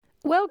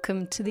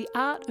Welcome to the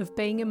Art of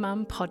Being a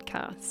Mum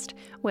podcast,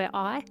 where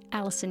I,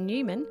 Alison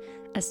Newman,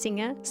 a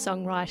singer,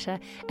 songwriter,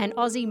 and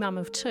Aussie mum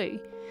of two,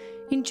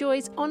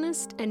 enjoys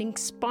honest and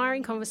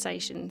inspiring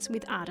conversations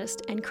with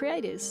artists and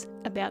creators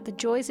about the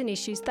joys and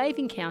issues they've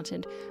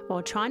encountered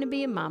while trying to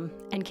be a mum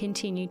and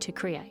continue to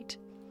create.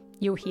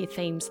 You'll hear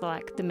themes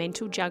like the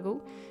mental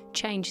juggle,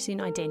 changes in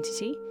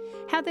identity,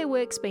 how their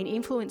work's been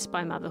influenced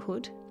by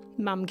motherhood,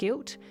 mum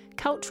guilt,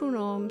 cultural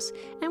norms,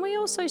 and we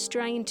also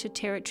stray into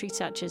territory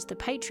such as the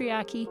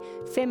patriarchy,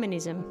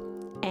 feminism,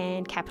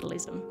 and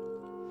capitalism.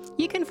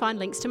 You can find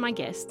links to my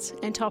guests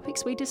and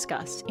topics we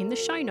discuss in the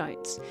show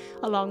notes,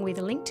 along with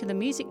a link to the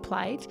music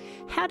played,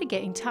 how to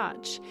get in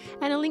touch,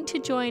 and a link to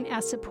join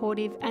our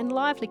supportive and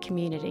lively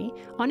community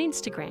on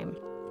Instagram.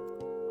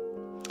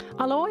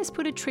 I'll always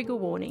put a trigger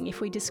warning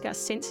if we discuss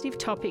sensitive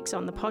topics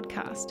on the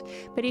podcast,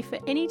 but if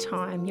at any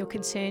time you're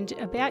concerned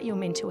about your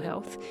mental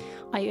health,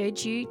 I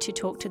urge you to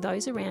talk to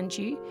those around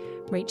you,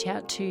 reach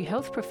out to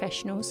health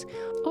professionals,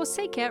 or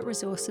seek out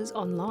resources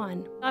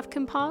online. I've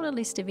compiled a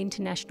list of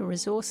international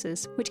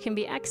resources which can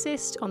be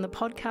accessed on the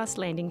podcast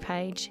landing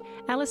page,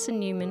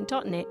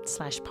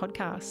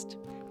 alisonnewman.net/podcast.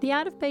 The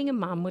Art of Being a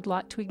Mum would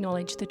like to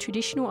acknowledge the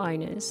traditional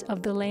owners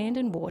of the land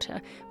and water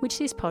which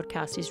this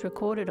podcast is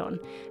recorded on,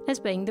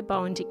 as being the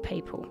Boandik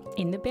people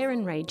in the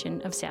Berrin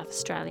region of South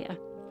Australia.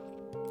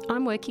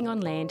 I'm working on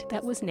land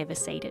that was never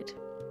ceded.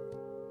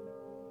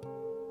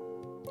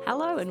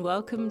 Hello and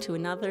welcome to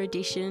another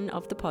edition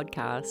of the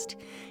podcast.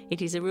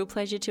 It is a real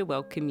pleasure to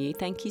welcome you.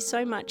 Thank you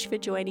so much for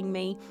joining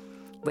me,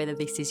 whether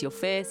this is your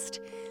first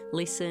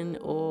listen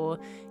or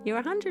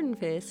your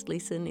 101st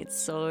listen. It's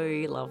so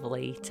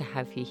lovely to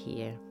have you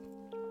here.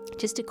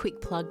 Just a quick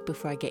plug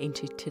before I get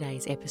into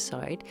today's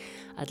episode.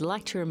 I'd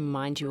like to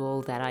remind you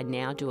all that I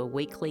now do a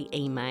weekly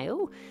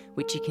email,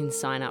 which you can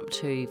sign up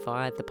to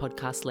via the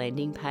podcast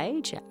landing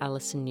page at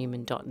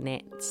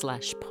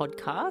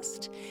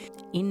alisonnewman.net/podcast.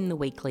 In the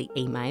weekly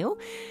email,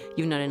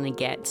 you'll not only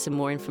get some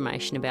more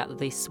information about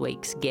this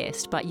week's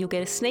guest, but you'll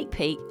get a sneak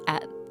peek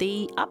at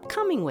the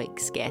upcoming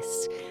week's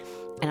guest.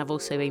 And I've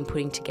also been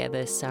putting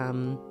together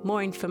some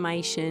more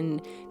information,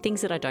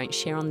 things that I don't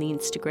share on the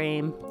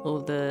Instagram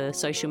or the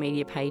social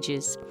media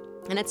pages.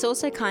 And it's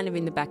also kind of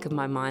in the back of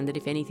my mind that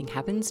if anything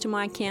happens to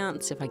my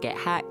accounts, if I get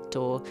hacked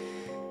or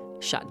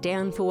shut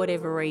down for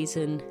whatever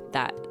reason,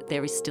 that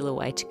there is still a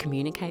way to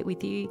communicate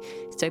with you.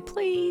 So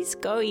please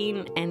go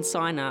in and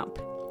sign up.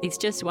 It's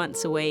just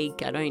once a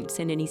week. I don't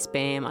send any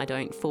spam. I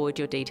don't forward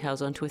your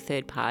details onto a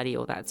third party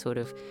or that sort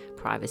of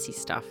privacy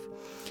stuff.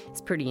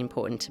 It's pretty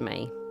important to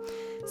me.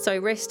 So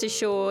rest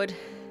assured,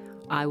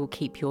 I will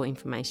keep your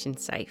information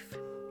safe.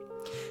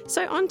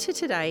 So on to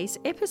today's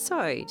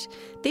episode.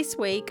 This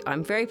week,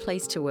 I'm very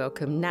pleased to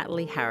welcome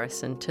Natalie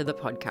Harrison to the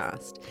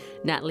podcast.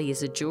 Natalie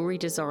is a jewellery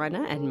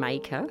designer and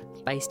maker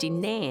based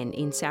in Nairn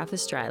in South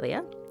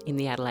Australia in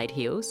the Adelaide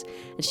Hills,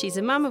 and she's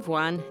a mum of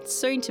one,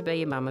 soon to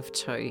be a mum of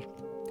two.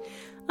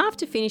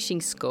 After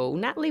finishing school,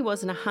 Natalie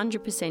wasn't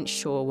 100%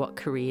 sure what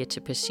career to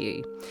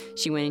pursue.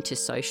 She went into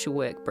social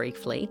work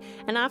briefly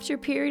and after a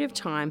period of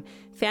time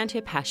found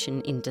her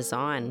passion in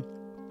design.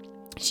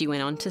 She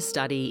went on to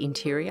study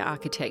interior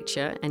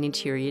architecture and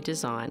interior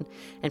design,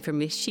 and from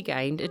this she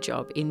gained a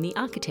job in the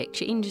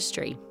architecture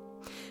industry.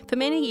 For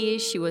many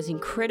years she was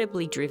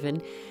incredibly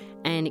driven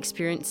and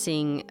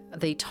experiencing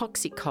the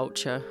toxic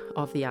culture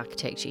of the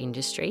architecture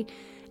industry.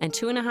 And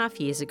 2.5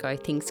 years ago,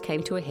 things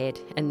came to a head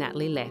and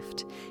Natalie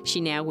left. She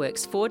now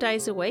works 4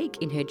 days a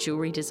week in her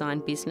jewellery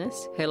design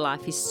business. Her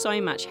life is so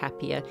much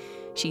happier.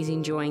 She's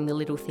enjoying the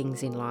little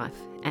things in life,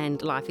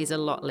 and life is a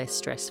lot less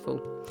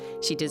stressful.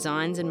 She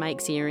designs and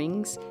makes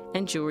earrings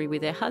and jewellery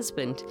with her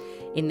husband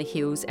in the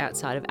hills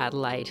outside of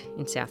Adelaide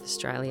in South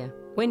Australia.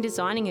 When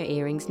designing her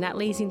earrings,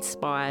 Natalie is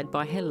inspired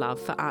by her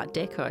love for Art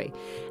Deco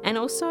and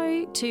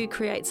also to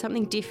create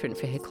something different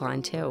for her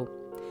clientele.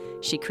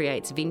 She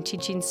creates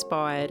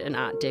vintage-inspired and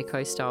Art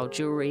Deco-style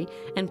jewellery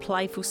and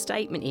playful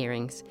statement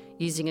earrings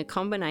using a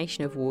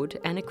combination of wood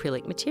and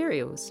acrylic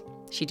materials.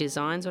 She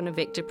designs on a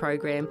vector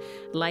program,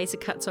 laser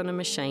cuts on a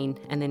machine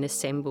and then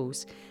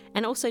assembles,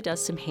 and also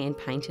does some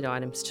hand-painted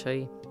items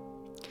too.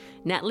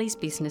 Natalie's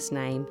business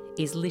name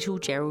is Little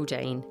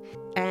Geraldine,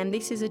 and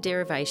this is a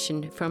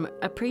derivation from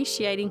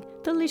appreciating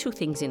the little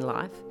things in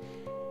life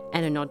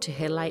and a nod to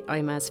her late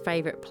Omar's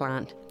favourite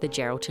plant, the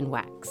Geraldton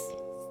wax.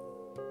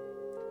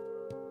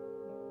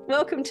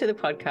 Welcome to the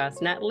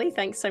podcast, Natalie.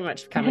 Thanks so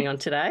much for coming on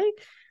today.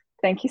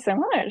 Thank you so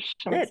much.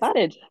 I'm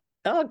excited.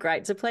 Oh,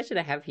 great. It's a pleasure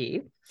to have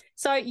you.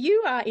 So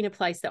you are in a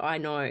place that I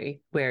know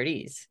where it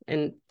is,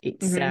 and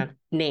it's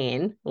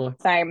Nairn. Or...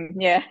 Same,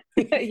 yeah.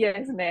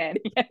 Yes, Nairn.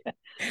 Yeah.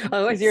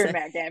 Because you're in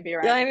Mount Gambier,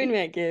 right? Yeah, I'm in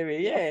Mount Gambier,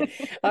 yeah.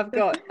 I've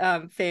got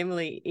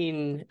family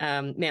in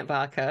Mount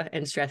Barker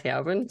and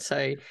Strathalbyn,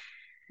 so...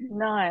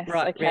 Nice,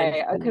 right,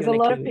 okay. Because a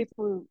lot of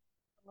people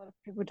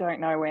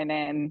don't know where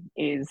Nairn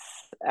is,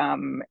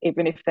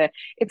 even if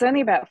it's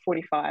only about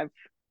 45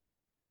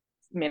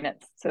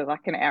 minutes to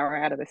like an hour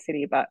out of the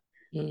city, but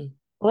a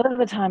lot of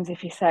the times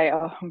if you say,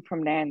 oh, I'm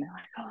from Nairn, they're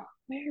like, oh,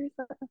 where is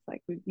that? It's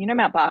like, you know,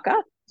 Mount Barker?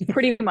 It's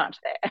pretty much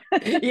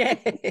there. Yeah.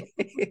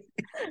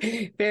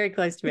 Very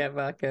close to Mount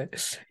Barker.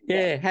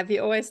 Yeah. Have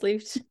you always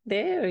lived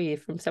there, or are you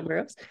from somewhere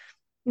else?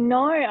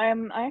 No, I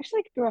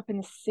actually grew up in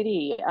the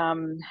city.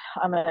 I'm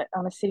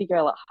a city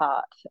girl at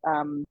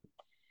heart.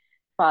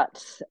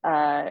 But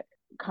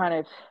kind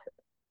of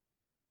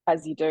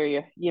as you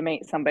do, you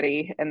meet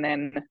somebody and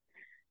then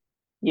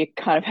you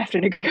kind of have to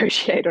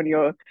negotiate on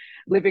your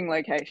living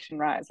location,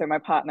 right? So my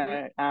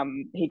partner,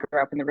 he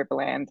grew up in the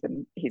Riverland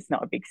and he's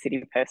not a big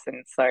city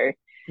person. So,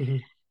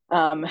 Mm-hmm.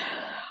 um,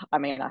 I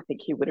mean, I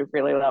think he would have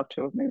really loved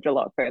to have moved a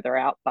lot further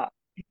out, but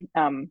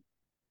um,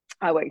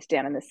 I worked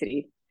down in the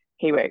city.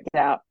 He worked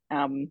out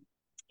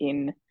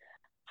in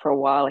for a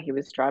while. He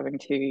was driving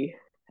to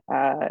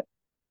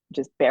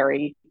just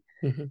Berry,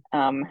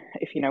 Mm-hmm.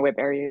 if you know where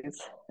Berry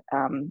is.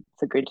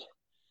 It's a good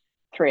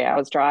 3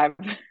 hours drive.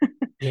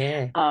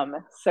 Yeah.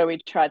 So we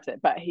tried to,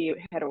 but he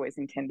had always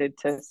intended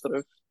to sort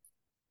of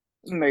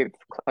move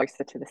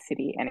closer to the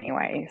city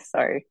anyway.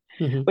 So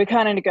Mm-hmm. we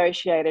kind of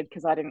negotiated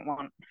because I didn't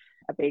want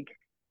a big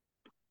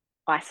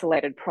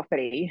isolated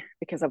property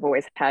because I've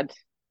always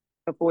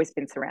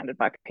been surrounded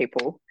by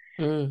people.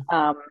 Mm.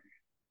 Um,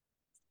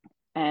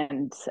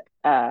 and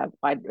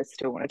I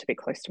still wanted to be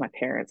close to my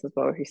parents as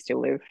well, who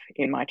still live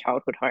in my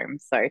childhood home.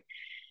 So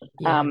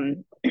Yeah.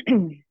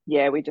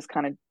 yeah, we just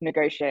kind of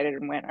negotiated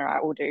and went, all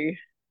right, we'll do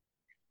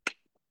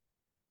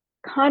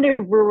kind of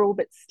rural,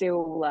 but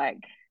still like,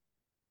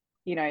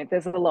 you know,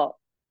 there's a lot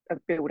of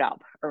build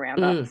up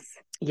around us. Mm.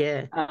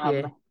 Yeah. Um,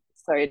 Yeah.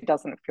 so it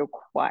doesn't feel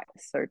quite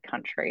so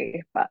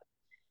country, but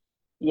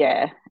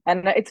yeah,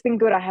 and it's been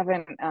good. I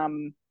haven't,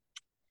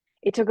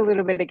 it took a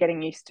little bit of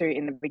getting used to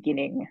in the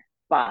beginning,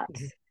 but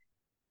Mhm.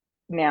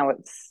 now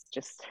it's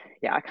just,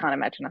 yeah, I can't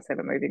imagine us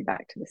ever moving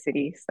back to the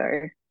city. So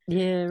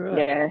Yeah, right.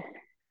 yeah,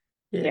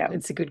 Yeah, yeah,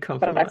 it's a good but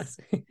compromise.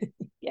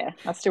 yeah,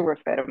 I still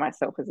refer to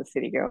myself as a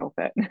city girl,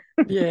 but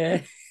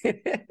Yeah.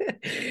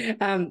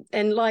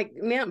 And like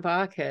Mount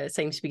Barker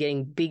seems to be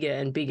getting bigger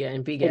and bigger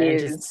and bigger it and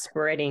just is,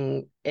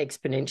 spreading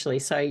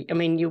exponentially. So, I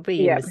mean, you'll be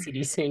in yeah. the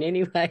city soon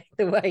anyway,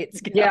 the way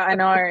it's Yeah, I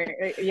going.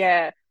 know.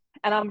 Yeah.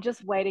 And I'm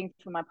just waiting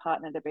for my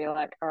partner to be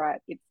like, all right,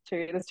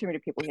 there's too many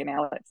people here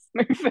now. Let's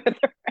move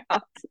further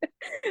out.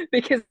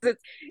 Because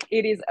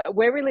it is,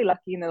 we're really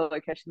lucky in the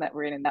location that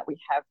we're in and that we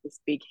have this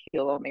big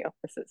hill on the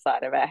opposite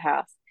side of our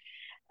house.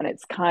 And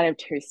it's kind of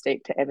too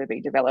steep to ever be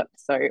developed.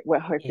 So we're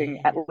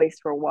hoping at Yeah.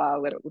 least for a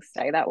while that it will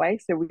stay that way.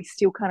 So we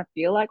still kind of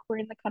feel like we're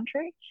in the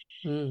country.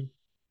 Mm.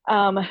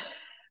 Um,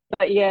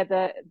 but yeah,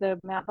 the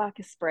Mount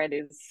Barker spread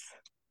is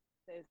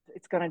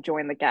it's going to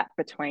join the gap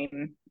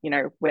between, you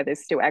know, where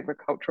there's still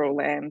agricultural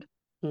land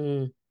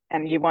Mm.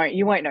 and you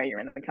won't know you're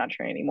in the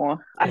country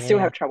anymore. I still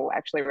Yeah. have trouble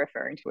actually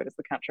referring to it as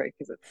the country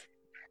because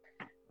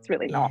it's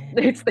really not.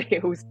 Yeah. It's the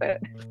hills, but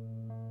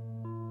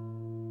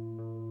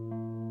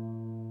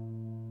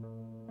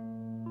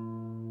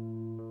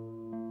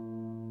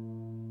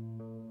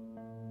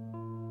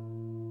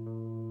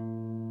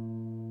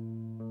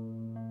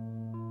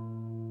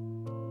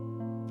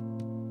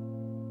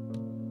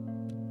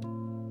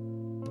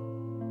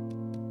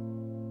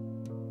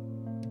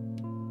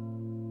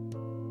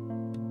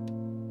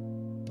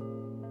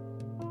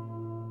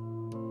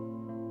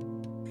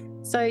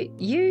So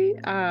you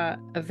are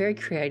a very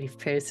creative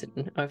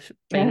person. I've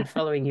been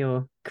following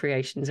your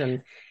creations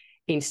on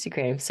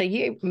Instagram. So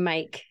you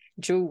make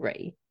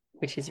jewelry,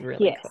 which is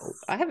really cool.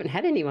 yes. I haven't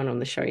had anyone on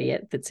the show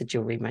yet that's a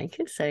jewelry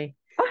maker. So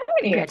Oh,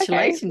 haven't you? Okay.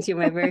 congratulations, you're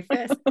my very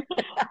first.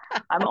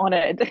 I'm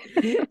honored.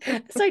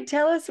 So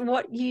tell us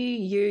what you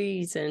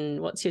use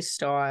and what's your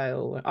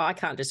style. Oh, I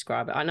can't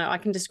describe it. I know I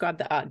can describe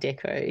the Art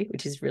Deco,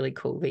 which is really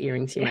cool, the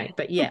earrings you Yeah. make.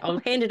 But yeah, I'll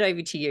hand it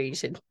over to you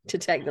to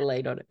take the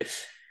lead on it.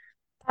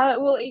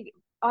 Well,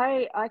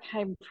 I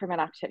came from an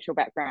architectural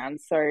background,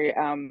 so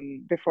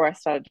before I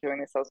started doing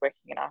this, I was working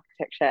in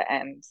architecture,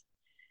 and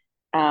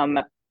um,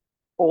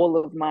 all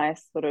of my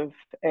sort of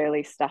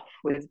early stuff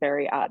was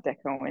very Art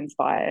Deco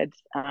inspired.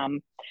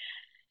 And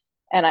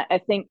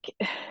I think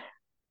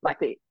like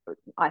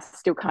I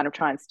still kind of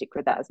try and stick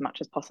with that as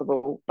much as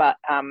possible. But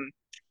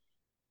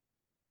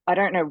I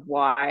don't know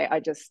why.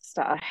 I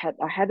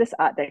had this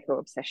Art Deco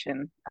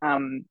obsession,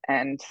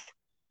 and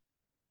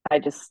I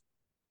just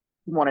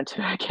wanted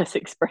to, I guess,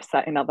 express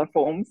that in other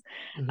forms.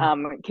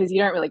 Mhm. Because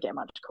you don't really get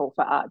much call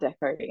for Art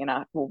Deco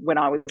well, when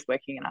I was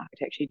working in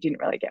architecture, you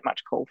didn't really get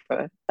much call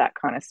for that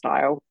kind of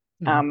style.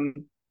 Mhm.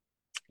 Um,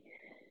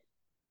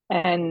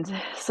 and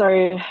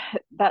so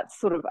that's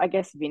sort of, I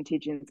guess,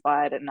 vintage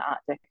inspired, and Art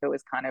Deco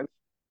was kind of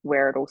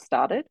where it all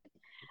started.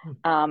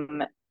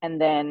 Um, and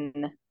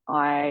then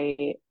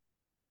the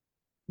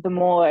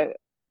more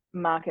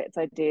markets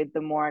I did,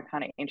 the more I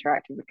kind of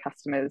interacted with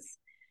customers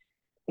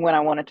when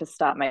I wanted to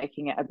start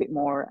making it a bit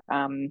more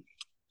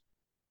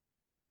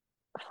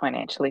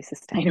financially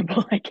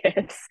sustainable, I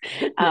guess.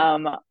 Yeah.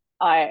 Um,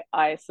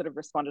 I sort of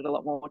responded a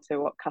lot more to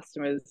what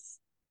customers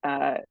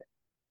uh,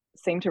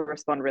 seem to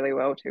respond really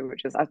well to,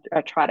 which is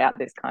I tried out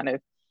this kind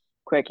of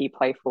quirky,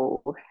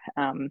 playful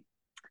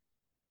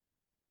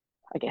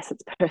I guess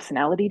it's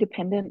personality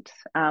dependent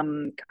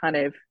kind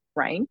of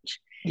range.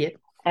 Yep.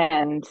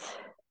 And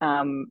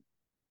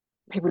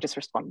people just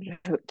responded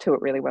to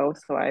it really well.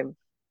 So I've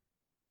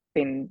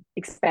been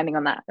expanding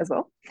on that as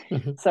well.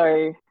 Mm-hmm.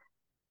 So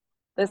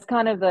there's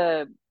kind of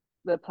the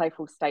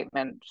playful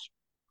statement,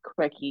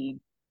 quirky.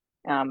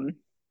 I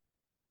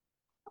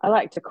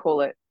like to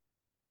call it,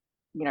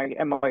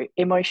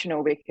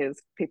 emotional,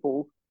 because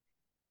people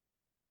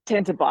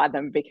tend to buy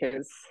them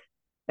because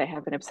they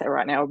have an obsession.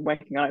 Right now I'm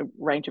working on a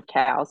range of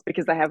cows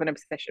because they have an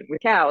obsession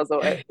with cows,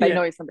 or they Yeah.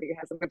 know somebody who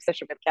has an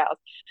obsession with cows.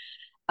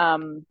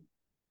 Um,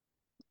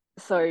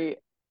 so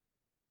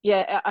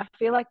yeah, I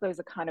feel like those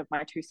are kind of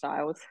my two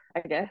styles,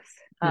 I guess.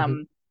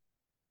 Mm-hmm.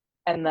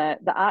 And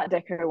the Art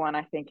Deco one,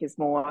 I think, is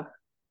more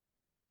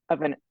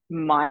of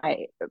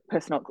my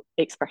personal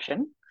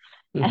expression,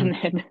 Mm-hmm. and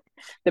then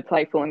the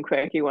playful and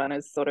quirky one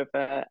is sort of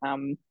I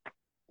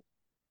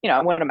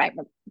want to make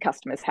my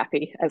customers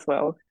happy as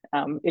well.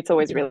 It's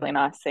always Yeah. really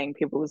nice seeing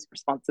people's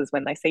responses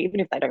when they see, even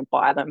if they don't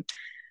buy them,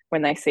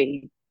 when they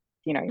see,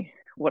 you know,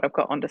 what I've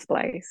got on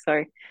display.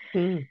 So,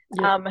 Yeah.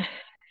 um,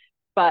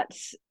 but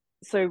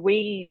so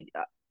we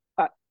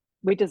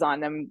design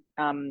them,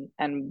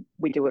 and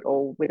we do it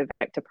all with a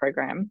vector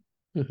program,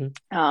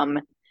 Mm-hmm. um,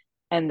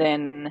 and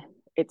then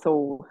it's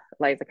all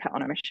laser cut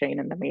on a machine,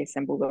 and then we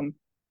assemble them,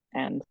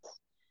 and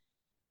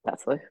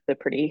that's the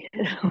pretty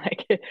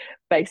like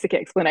basic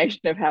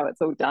explanation of how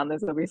it's all done.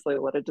 There's obviously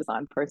a lot of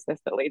design process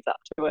that leads up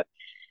to it.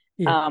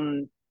 Yeah.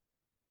 Um,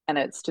 and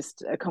it's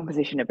just a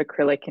composition of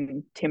acrylic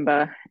and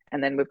timber,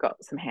 and then we've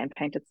got some hand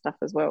painted stuff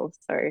as well.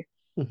 So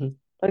Mm-hmm.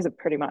 those are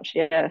pretty much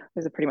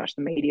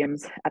the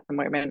mediums at the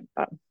moment.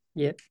 But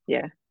Yeah.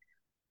 yeah,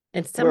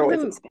 And some we're of always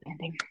them,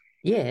 expanding.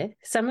 yeah,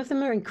 some of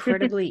them are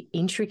incredibly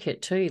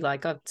intricate too.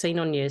 Like I've seen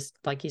on your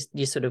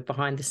sort of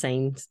behind the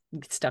scenes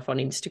stuff on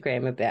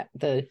Instagram about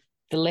the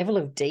level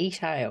of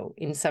detail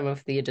in some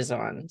of the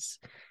designs.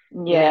 The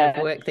amount of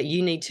Yeah, work that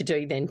you need to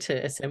do then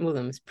to assemble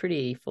them is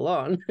pretty full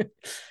on.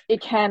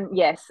 it can,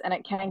 yes, and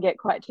it can get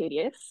quite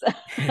tedious.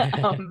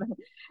 um,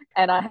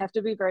 and I have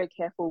to be very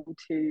careful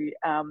to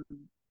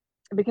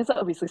because it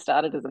obviously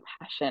started as a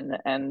passion,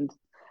 and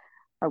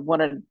I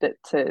wanted it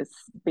to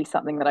be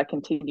something that I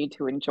continue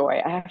to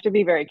enjoy. I have to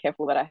be very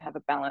careful that I have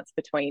a balance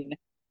between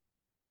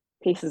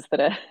pieces that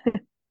are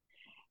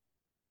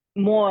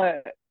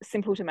more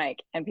simple to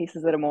make and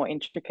pieces that are more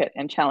intricate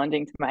and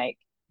challenging to make.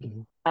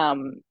 Mhm.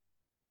 Um,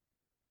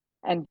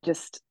 and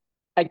just,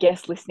 I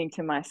guess, listening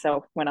to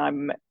myself when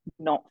I'm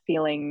not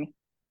feeling,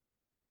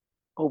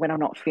 or when I'm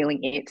not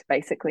feeling it,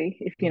 basically,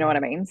 if you know what I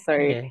mean. So,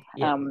 Yeah,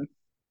 yeah. um,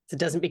 So it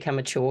doesn't become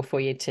a chore for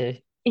you to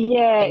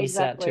yeah, then you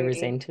start to exactly.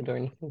 resent it or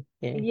anything.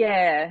 Yeah.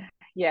 Yeah,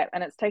 yeah.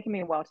 And it's taken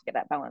me a while to get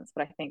that balance,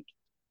 but I think,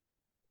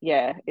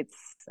 yeah, it's,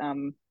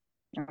 I'm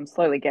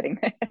slowly getting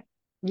there.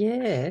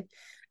 Yeah.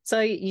 So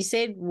you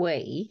said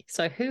we.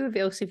 So who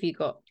else have you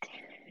got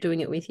doing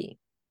it with you?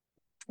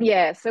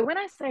 Yeah, so when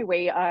I say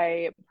we,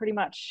 I pretty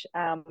much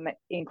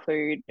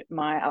include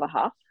my other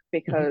half, Hmm.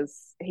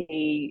 because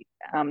he,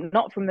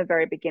 not from the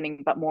very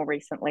beginning, but more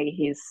recently,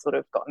 he's sort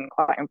of gotten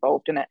quite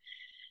involved in it.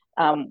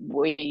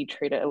 We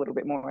treat it a little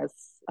bit more as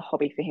a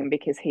hobby for him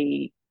because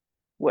he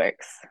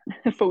works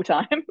full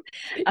time.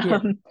 Yeah.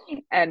 Um,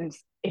 and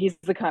he's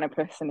the kind of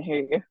person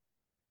who,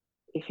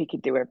 if he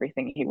could do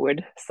everything, he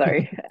would. So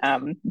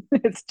um,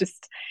 it's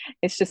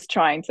just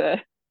trying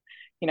to,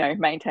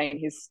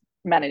 maintain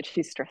manage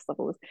his stress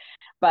levels.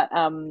 But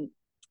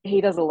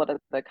he does a lot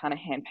of the kind of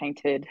hand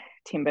painted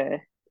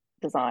timber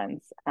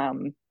designs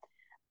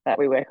that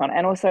we work on.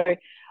 And also,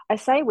 I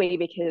say we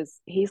because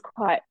he's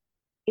quite,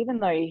 even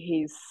though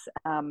he's,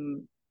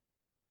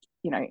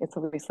 it's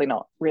obviously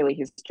not really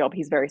his job,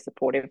 he's very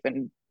supportive,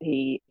 and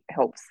he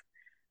helps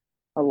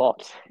a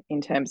lot in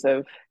terms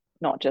of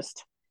not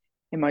just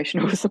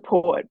emotional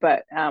support,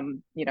 but,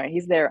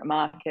 he's there at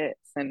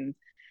markets, and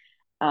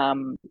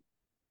um,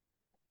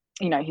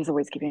 he's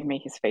always giving me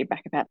his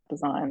feedback about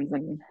designs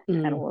and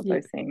all of Yeah.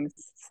 those things.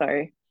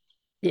 So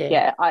Yeah.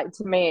 yeah,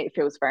 to me it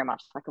feels very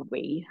much like a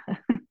we,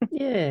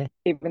 Yeah.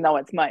 even though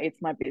it's my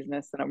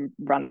business and I'm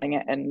running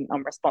it and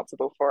I'm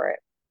responsible for it.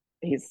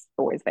 He's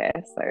always there.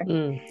 So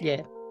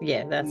Yeah.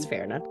 Yeah. That's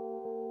fair enough.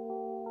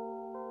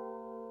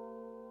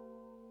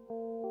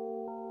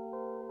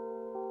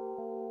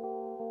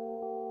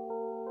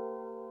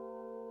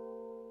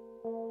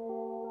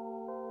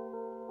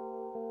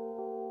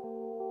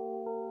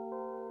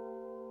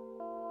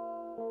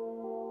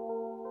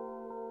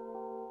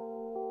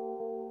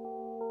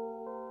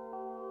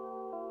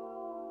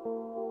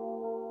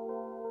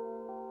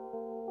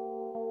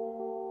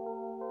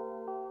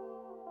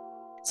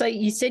 So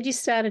you said you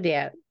started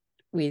out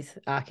with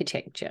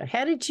architecture.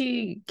 How did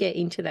you get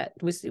into that?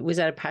 Was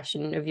that a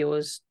passion of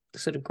yours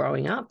sort of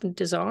growing up in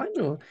design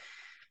or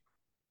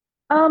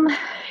um,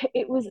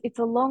 it was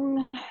a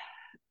long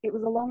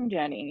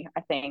journey,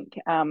 I think,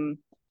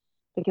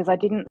 because I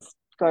didn't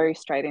go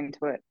straight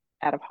into it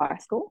out of high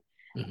school.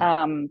 Mhm.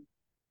 Um,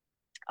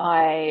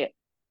 I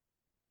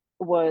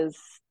was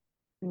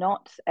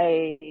not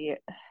a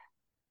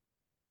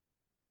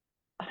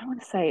I don't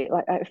want to say,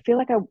 like, I feel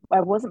like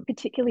I wasn't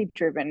particularly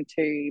driven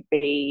to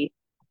be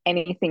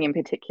anything in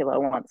particular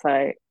once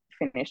I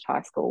finished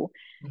high school.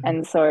 Mhm.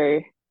 And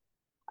so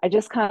I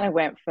just kind of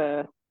went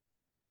for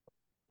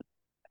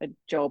a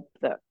job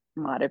that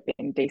might have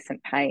been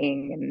decent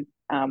paying,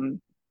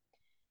 and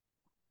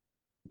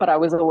but I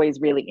was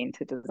always really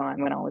into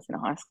design when I was in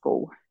high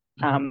school.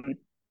 Mhm.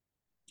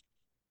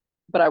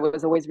 But I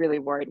was always really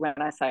worried. When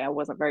I say I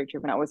wasn't very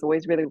driven, I was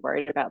always really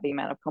worried about the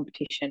amount of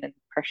competition and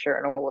pressure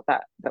and all of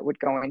that that would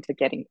go into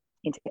getting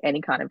into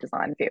any kind of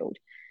design field.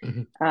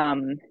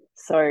 Mhm.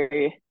 So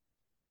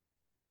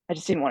I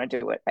just didn't want to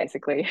do it.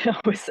 Basically,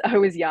 I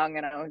was young,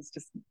 and I would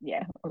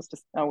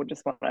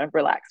just want to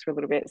relax for a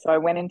little bit. So I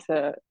went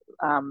into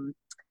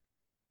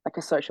like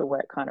a social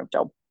work kind of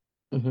job,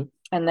 Mhm.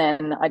 and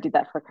then I did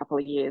that for a couple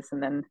of years,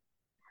 and then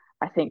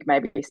I think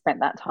maybe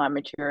spent that time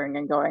maturing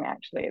and going,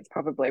 actually, it's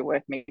probably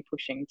worth me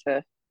pushing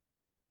to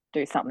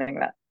do something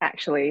that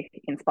actually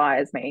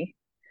inspires me.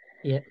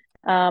 Yeah.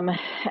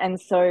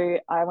 And so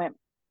I went,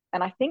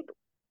 and I think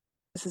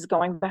this is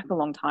going back a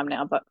long time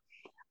now, but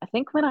I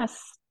think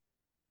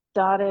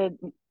started,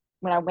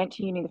 when I went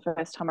to uni the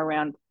first time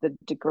around, the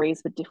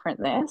degrees were different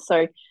there. So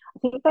I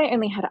think they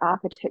only had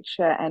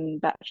architecture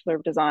and Bachelor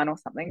of Design or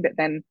something. But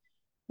then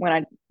when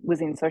I was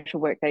in social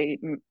work, they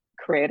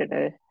created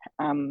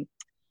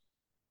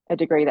a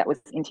degree that was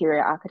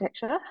interior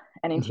architecture,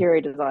 and Mhm.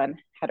 interior design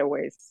had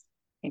always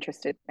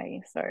interested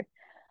me. So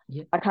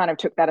Yeah. I kind of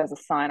took that as a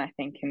sign, I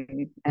think,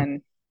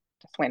 and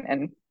just went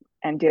and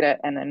did it.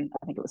 And then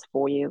I think it was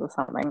 4 years or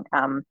something.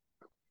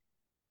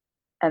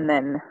 And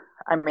then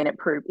I mean, it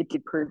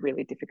did prove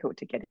really difficult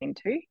to get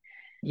into,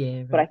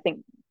 Yeah. but Right.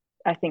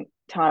 I think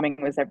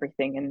timing was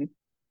everything, and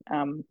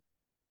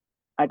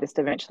I just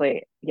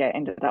eventually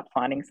ended up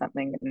finding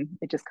something, and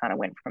it just kind of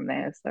went from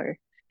there. So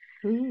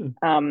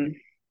Mm.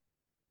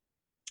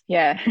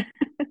 yeah,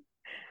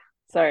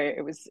 so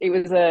it was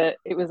a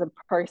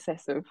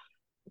process of,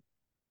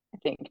 I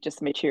think,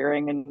 just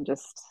maturing and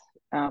just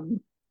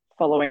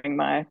following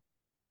my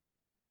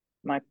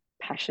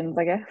passions,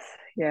 I guess.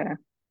 Yeah.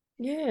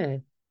 Yeah.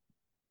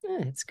 Yeah,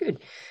 it's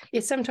good.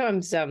 Yeah,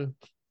 sometimes I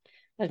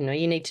don't know,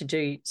 you need to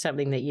do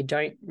something that you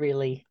don't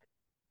really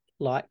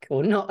like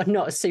or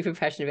not super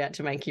passionate about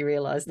to make you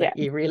realize Yeah. that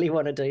you really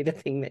want to do the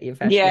thing that you're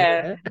passionate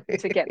Yeah. about.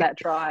 To get that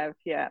drive.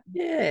 Yeah.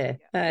 Yeah,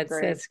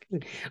 Agree. that's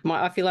good.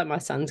 I feel like my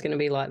son's going to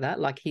be like that.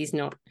 Like I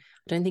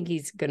don't think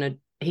he's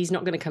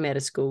not going to come out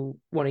of school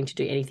wanting to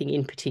do anything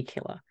in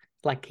particular.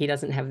 Like he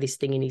doesn't have this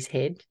thing in his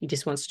head. He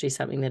just wants to do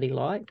something that he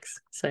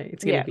likes. So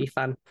it's going to Yeah. be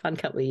fun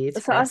couple of years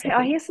So for us, I I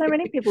think. hear so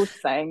many people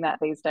saying that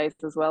these days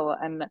as well.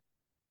 And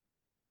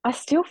I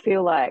still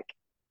feel like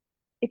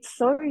it's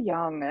so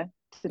young to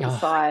Oh,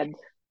 decide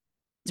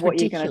it's what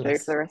you're going to do for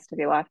ridiculous. the rest of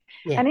your life.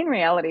 Yeah. And in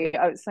reality,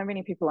 so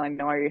many people I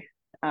know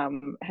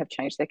have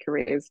changed their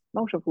careers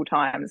multiple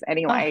times Oh,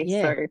 anyway.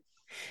 yeah.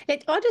 So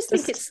I just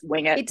think just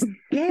wing it.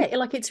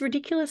 it's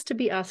ridiculous to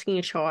be asking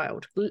a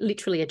child,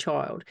 literally a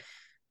child,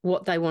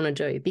 what they want to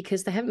do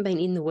because they haven't been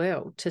in the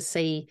world to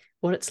see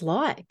what it's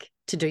like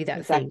to do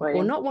that thing or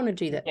Exactly. not want to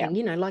do that Yeah. thing.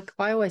 You know, like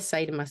I always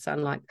say to my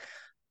son, like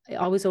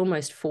I was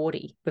almost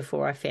 40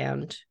 before I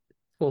found,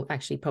 well,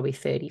 actually probably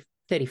 30,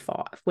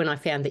 35 when I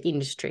found the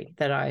industry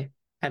that I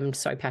am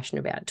so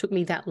passionate about. It took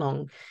me that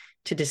long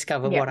to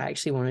discover Yeah. what I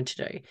actually wanted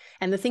to do.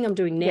 And the thing I'm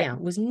doing Yeah. now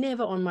was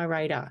never on my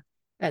radar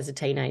as a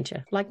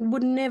teenager. Like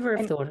would never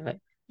have And thought of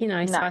it. You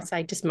know, so no. I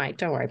say, just mate,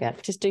 don't worry about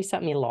it. Just do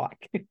something you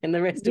like. And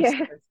the rest of Yeah.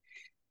 stuff,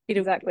 it'll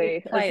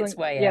Exactly. play its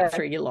way out Yeah.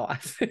 through your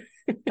life.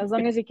 As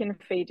long as you can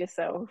feed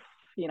yourself,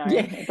 Yeah,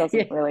 it yeah.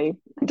 doesn't really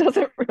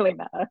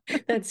matter.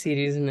 That's it,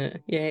 isn't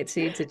it? Yeah, it's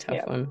a tough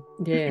Yeah. one.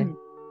 Yeah.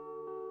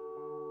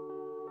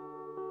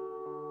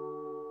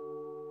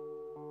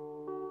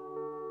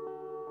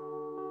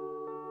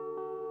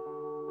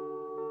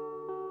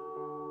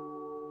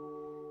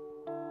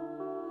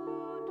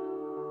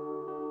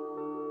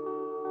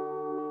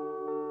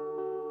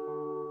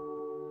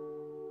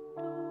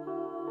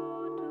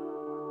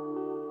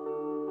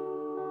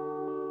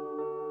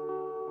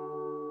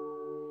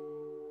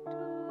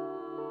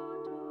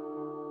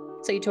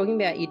 So you're talking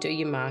about you do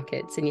your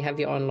markets and you have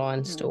your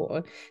online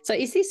store. So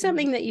is this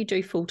something that you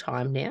do full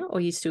time now, or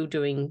are you still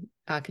doing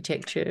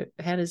architecture?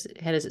 How does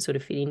it sort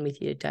of fit in with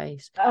your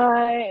days?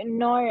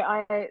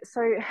 No,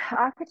 so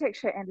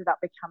architecture ended up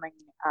becoming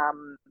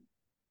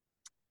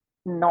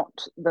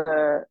not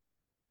the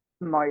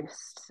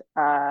most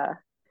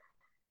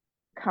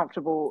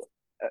comfortable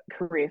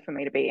career for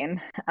me to be in,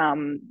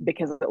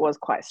 because it was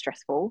quite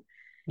stressful.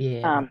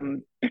 Yeah, right.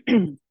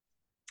 Um,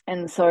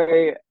 and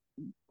so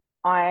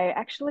I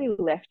actually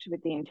left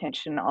with the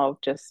intention of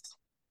just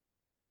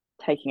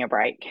taking a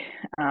break,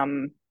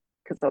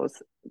 because I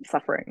was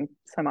suffering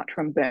so much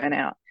from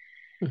burnout.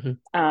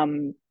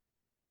 Mm-hmm.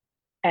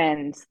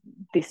 And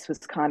this was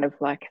kind of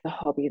like the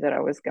hobby that I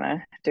was going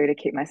to do to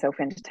keep myself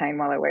entertained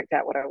while I worked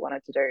out what I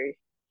wanted to do.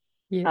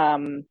 Yeah.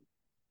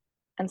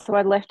 And so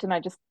I left, and I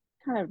just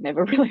kind of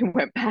never really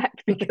went back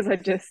because I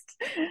was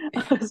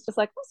just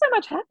like, I'm so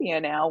much happier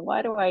now.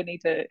 Why do I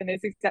need to? And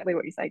it's exactly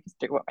what you say, just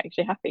do what makes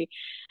you happy.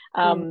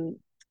 Yeah.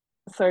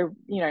 So,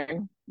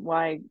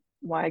 why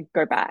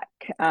go back?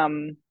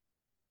 And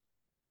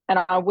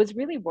I was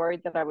really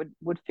worried that I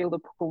would feel the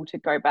pull to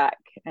go back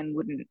and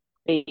wouldn't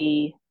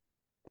be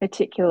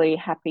particularly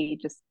happy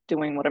just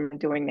doing what I'm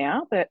doing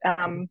now. But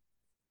there's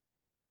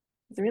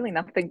really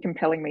nothing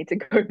compelling me to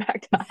go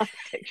back to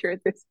architecture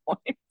at this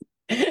point.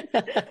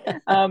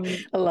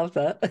 I love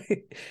that.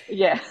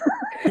 Yeah.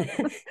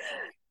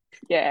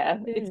 Yeah.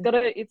 It's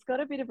got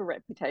a bit of a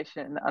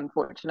reputation,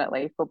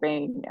 unfortunately, for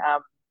being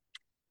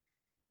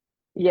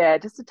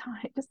just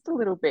a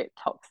little bit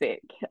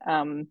toxic.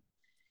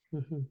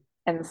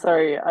 And so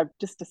I've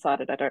just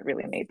decided I don't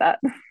really need that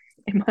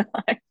in my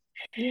life.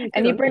 Yeah,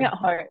 and you bring you. it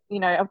home,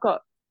 I've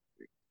got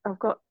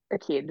a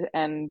kid,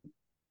 and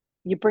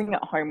you bring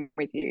it home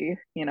with you,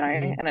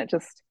 and you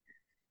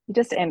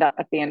just end up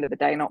at the end of the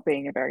day not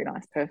being a very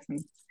nice person.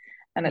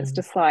 And it's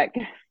just like,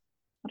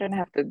 I don't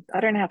have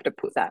to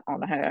put that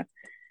on her,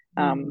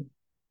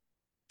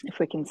 if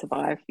we can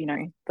survive,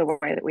 the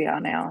way that we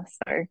are now.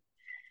 So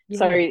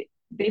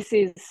this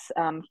is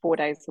 4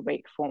 days a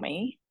week for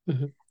me.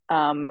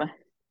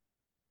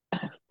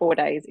 4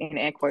 days in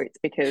air quotes,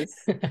 because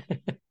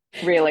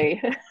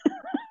really,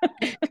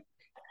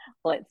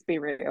 let's be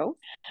real.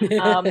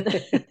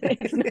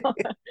 It's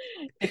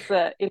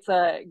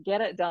a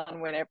get it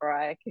done whenever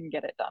I can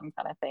get it done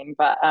kind of thing.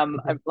 But I'm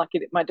lucky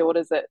that my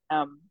daughter's at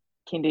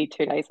kindy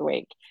 2 days a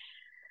week,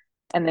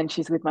 and then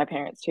she's with my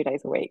parents 2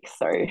 days a week.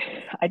 So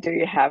I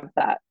do have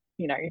that,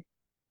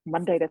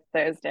 Monday to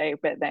Thursday,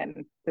 but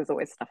then there's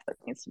always stuff that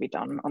needs to be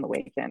done on the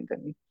weekend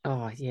and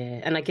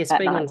and I guess at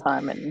being night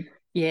time and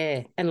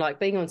like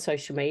being on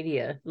social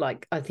media,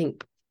 like I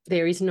think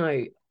there's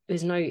no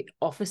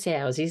office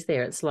hours, is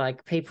there? It's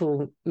like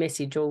people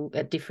message all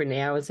at different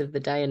hours of the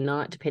day and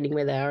night, depending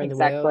where they are in the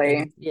world.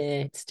 And,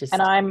 it's just.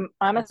 And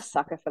I'm a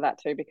sucker for that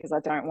too, because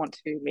I don't want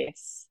to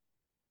miss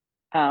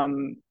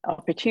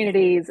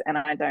opportunities, and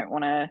I don't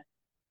want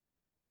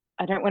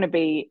to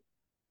be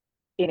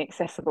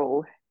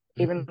inaccessible,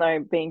 even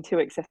though being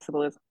too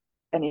accessible is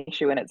an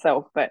issue in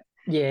itself. But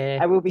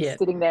I will be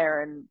sitting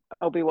there and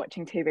I'll be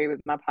watching TV with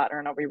my partner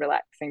and I'll be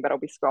relaxing, but I'll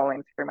be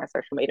scrolling through my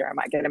social media. I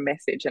might get a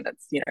message and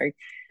it's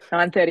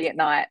 9:30 at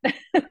night.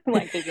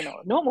 Like, these are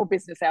normal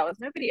business hours.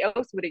 Nobody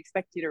else would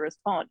expect you to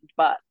respond,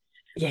 but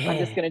I'm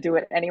just going to do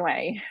it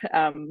anyway.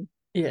 I'm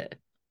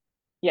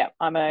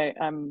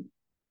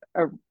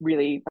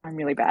really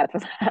bad for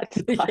that.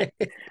 But,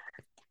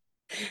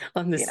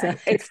 I'm the same.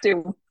 It's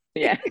still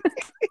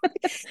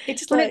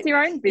it's when it's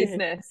your own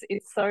business,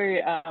 it's so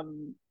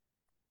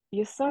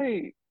you're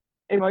so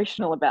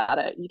emotional about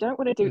it. You don't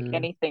want to do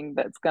anything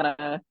that's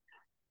gonna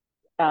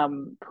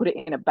put it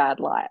in a bad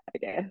light, I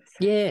guess.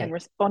 And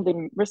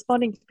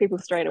responding to people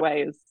straight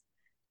away is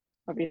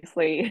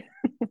obviously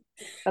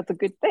that's a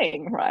good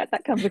thing, right?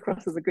 That comes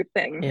across as a good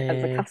thing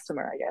as a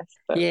customer, I guess.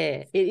 But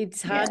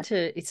it's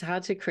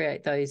hard to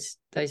create those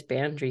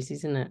boundaries,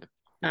 isn't it?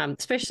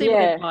 Especially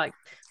when, like,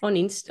 on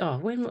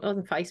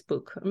on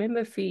Facebook. I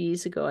remember a few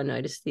years ago I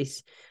noticed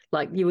this,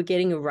 like, you were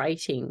getting a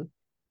rating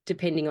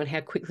depending on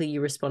how quickly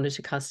you responded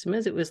to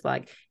customers. It was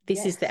like,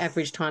 this is the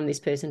average time this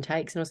person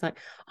takes. And I was like,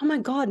 oh my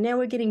God, now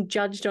we're getting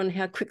judged on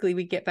how quickly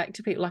we get back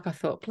to people. Like, I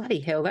thought, bloody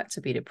hell, that's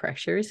a bit of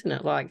pressure, isn't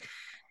it? Like,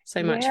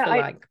 so much for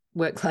like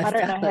work-life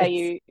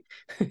balance.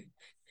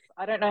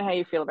 I don't know how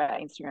you feel about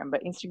Instagram,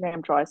 but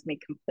Instagram drives me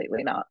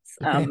completely nuts.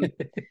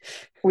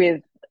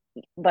 With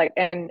like,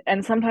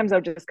 and sometimes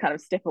I'll just kind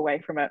of step away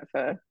from it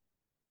for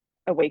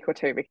a week or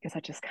two because I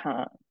just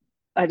can't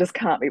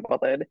be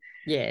bothered.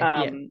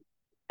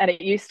 And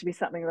it used to be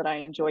something that I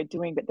enjoyed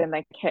doing, but then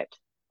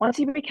once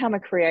you become a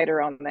creator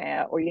on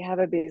there, or you have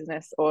a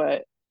business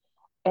or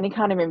any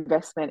kind of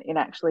investment in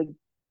actually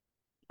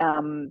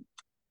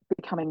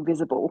becoming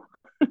visible,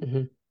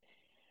 then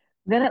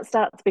it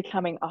starts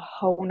becoming a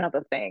whole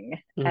nother thing.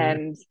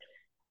 And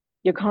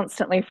you're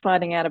constantly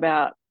finding out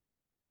about,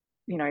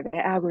 the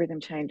algorithm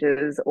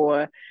changes,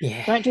 or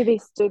don't do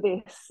this, do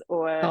this,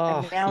 or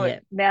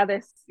and now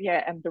there's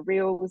and the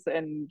reels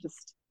and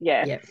just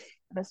and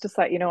it's just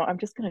like, I'm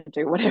just going to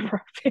do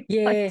whatever I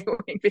feel like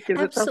doing, because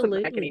it doesn't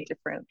make any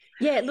difference.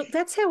 Look,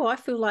 that's how I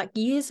feel. Like,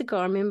 years ago,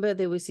 I remember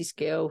there was this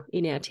girl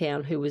in our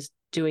town who was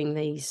doing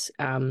these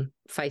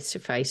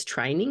face-to-face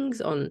trainings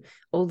on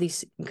all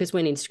this, because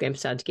when Instagram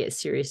started to get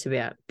serious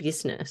about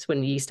business,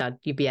 when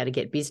you'd be able to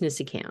get business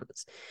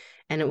accounts.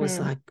 And it was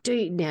like,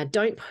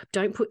 don't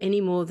put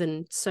any more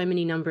than so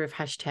many number of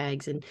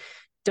hashtags, and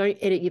don't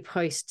edit your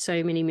post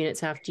so many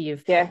minutes after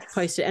you've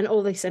posted, and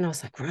all this. And I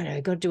was like, right,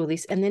 I got to do all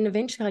this. And then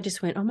eventually I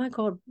just went, oh my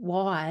God,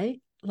 why?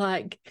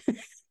 Like,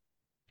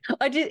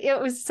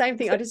 it was the same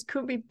thing. I just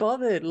couldn't be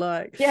bothered.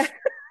 Like,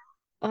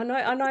 I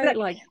know.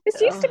 Like, this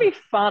used to be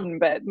fun,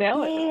 but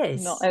now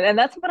it's not. And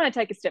that's when I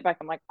take a step back.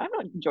 I'm like, I'm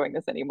not enjoying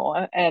this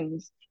anymore,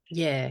 and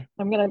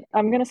I'm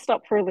gonna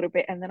stop for a little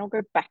bit, and then I'll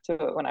go back to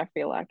it when I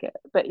feel like it.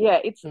 But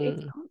it's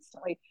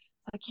constantly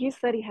Like, use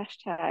 30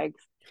 hashtags.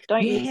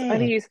 Don't use Yeah.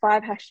 only use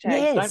 5 hashtags.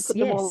 Don't Yes. put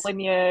them all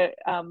Yes.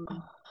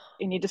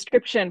 in your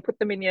description. Put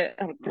them in your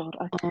oh god.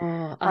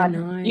 Oh, I Right.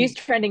 know. Use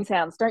trending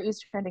sounds. Don't use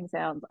trending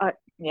sounds.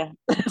 Yeah.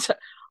 Yeah.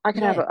 I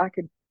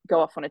could go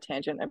off on a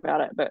tangent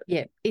about it,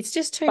 Yeah. It's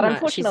just too but much,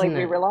 unfortunately isn't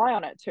we it? rely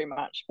on it too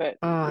much. But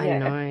Oh, I yeah,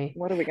 know.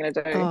 what are we gonna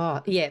do?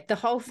 Oh, yeah. The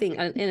whole thing,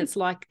 and it's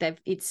like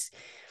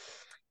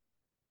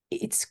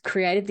it's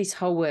created this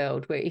whole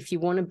world where if you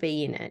want to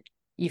be in it,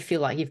 you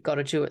feel like you've got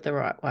to do it the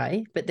right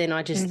way. But then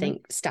I just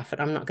think, stuff it,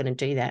 I'm not going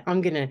to do that.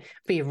 I'm going to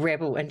be a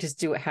rebel and just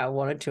do it how I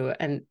want to do it.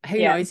 And who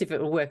knows if it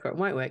will work or it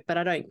won't work, but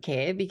I don't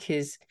care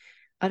because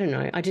I don't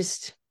know.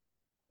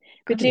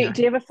 But do you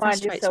ever find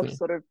Frustrates yourself me.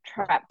 sort of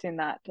trapped in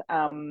that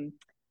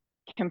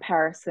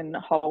comparison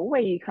hole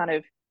where you kind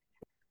of,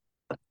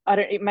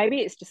 maybe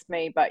it's just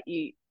me, but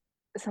you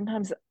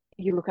sometimes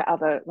you look at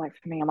other, like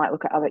for me, I might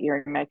look at other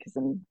earring makers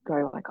and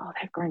go like, oh,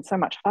 they've grown so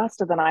much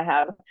faster than I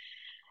have.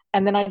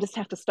 And then I just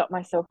have to stop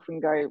myself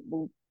and go,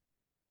 well,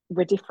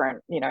 we're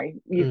different,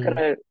 you've got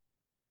to,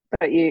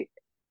 but you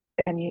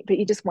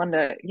just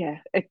wonder,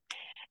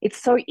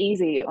 it's so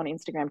easy on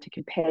Instagram to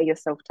compare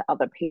yourself to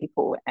other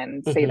people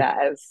and see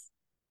that as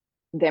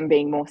them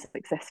being more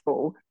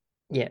successful.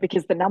 Yeah.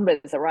 Because the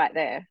numbers are right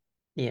there.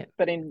 Yeah.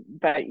 But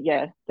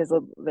yeah, there's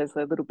a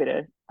little bit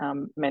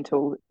of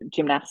mental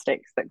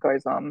gymnastics that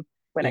goes on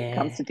when it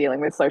comes to dealing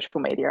with social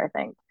media, I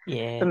think.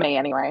 Yeah. For me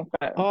anyway.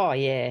 But oh,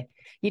 yeah.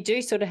 You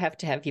do sort of have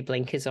to have your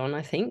blinkers on,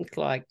 I think,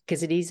 like,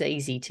 because it is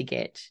easy to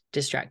get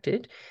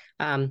distracted.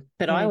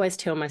 But I always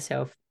tell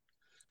myself,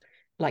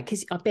 like,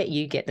 because I bet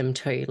you get them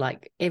too.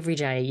 Like every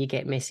day you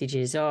get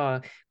messages,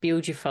 oh,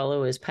 build your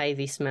followers, pay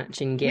this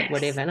much and get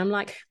whatever. And I'm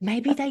like,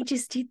 maybe they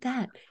just did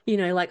that.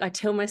 Like I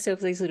tell myself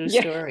these little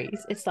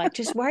stories. It's like,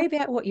 just worry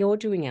about what you're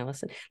doing,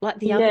 Alison. Like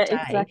the other day,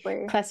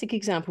 exactly. classic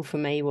example for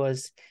me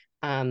was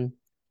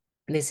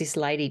there's this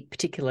lady,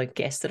 particular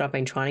guest that I've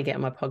been trying to get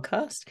on my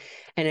podcast.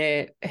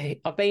 And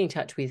I've been in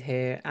touch with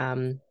her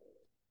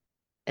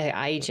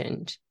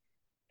agent,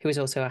 who was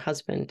also her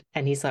husband,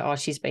 and he's like, oh,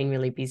 she's been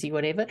really busy,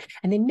 whatever.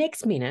 And then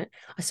next minute,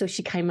 I saw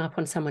she came up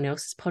on someone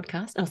else's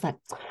podcast. And I was like,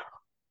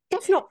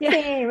 that's not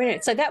fair, isn't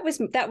it? So that was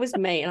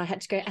me. And I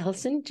had to go,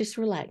 Alison, just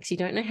relax. You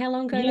don't know how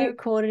long ago they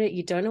recorded it.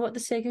 You don't know what the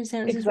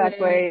circumstances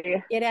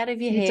were. Get out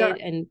of your head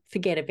and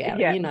forget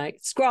about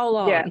it, scroll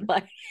on. Yeah.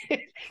 Like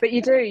but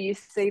you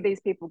see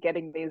these people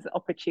getting these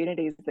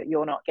opportunities that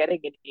you're not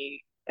getting,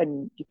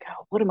 and you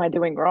go, what am I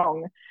doing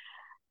wrong?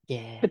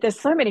 Yeah. But there's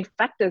so many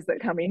factors that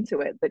come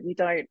into it that you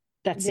don't.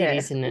 That's it,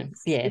 isn't it?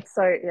 It's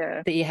so,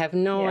 that you have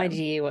no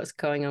idea what's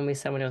going on with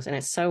someone else. And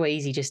it's so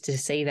easy just to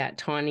see that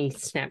tiny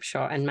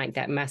snapshot and make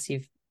that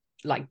massive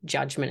like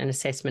judgment and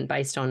assessment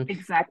based on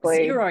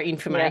zero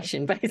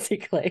information,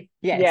 basically.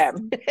 Yes.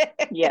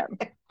 Yeah.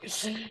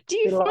 Do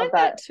you find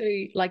that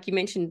too? Like you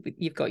mentioned,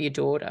 you've got your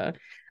daughter.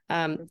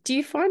 Do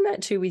you find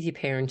that too with your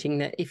parenting,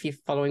 that if you're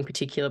following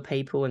particular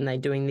people and they're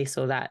doing this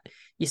or that,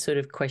 you sort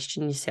of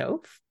question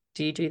yourself?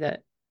 Do you do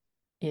that?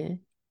 Yeah.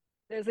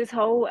 There's this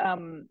whole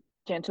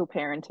gentle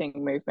parenting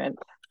movement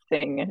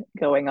thing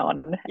going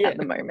on at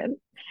the moment.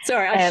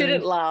 Sorry, I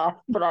shouldn't laugh,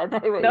 but I know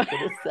what you're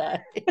going to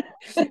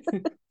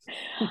say.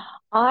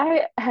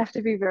 I have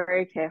to be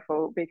very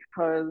careful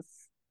because,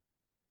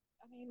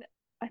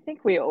 I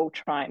think we all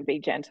try and be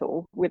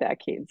gentle with our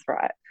kids,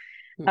 right?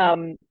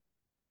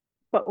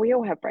 But we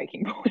all have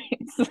breaking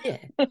points.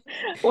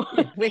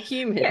 We're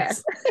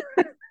humans.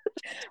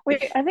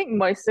 I think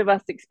most of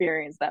us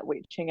experience that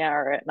witching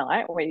hour at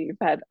night where you've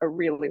had a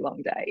really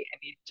long day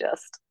and you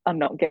just are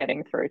not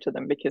getting through to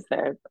them because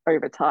they're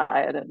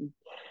overtired.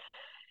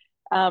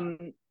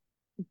 And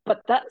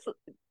but that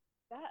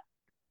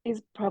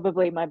is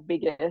probably my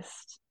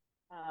biggest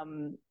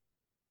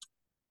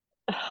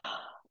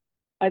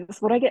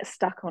what I get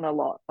stuck on a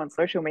lot on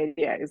social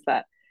media is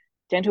that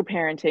gentle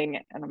parenting,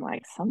 and I'm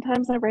like,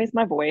 sometimes I raise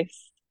my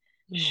voice.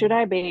 Should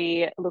I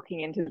be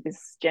looking into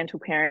this gentle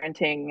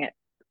parenting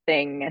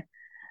thing?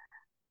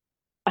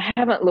 I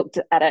haven't looked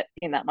at it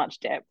in that much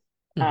depth,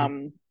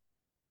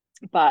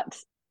 but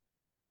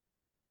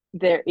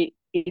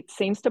it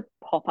seems to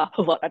pop up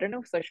a lot. I don't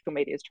know if social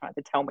media is trying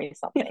to tell me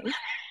something.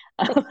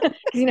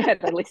 You know,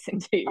 they listen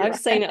to you. I've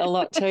seen it a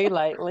lot too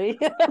lately.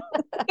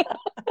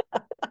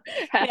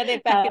 Now they're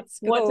back at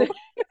school.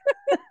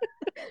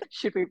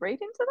 Should we read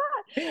into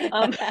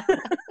that?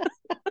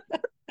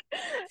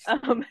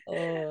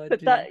 But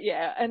that,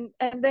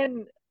 and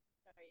then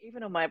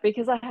even on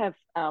because I have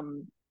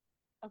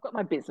I've got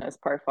my business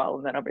profile,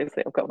 and then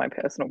obviously I've got my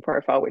personal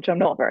profile, which I'm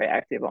not very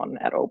active on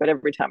at all. But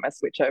every time I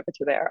switch over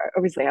to there, I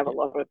obviously have a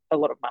lot of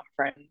mum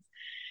friends.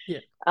 Yeah.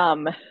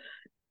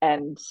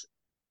 And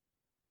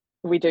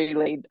we do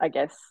lead, I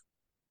guess.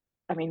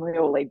 We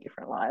all lead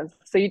different lives.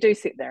 So you do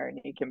sit there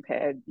and you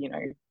compare,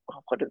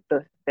 what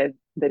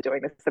they're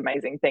doing this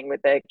amazing thing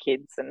with their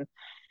kids,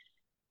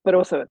 but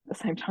also at the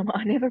same time,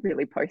 I never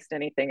really post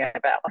anything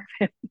about my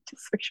family to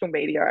social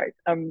media.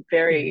 I'm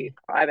very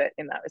private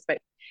in that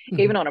respect,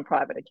 even on a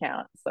private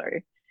account. So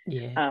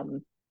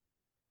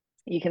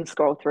you can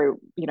scroll through,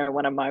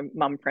 one of my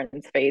mum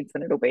friends' feeds,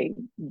 and it'll be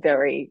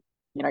very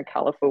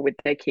colourful with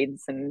their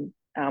kids and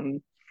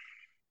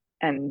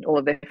all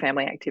of their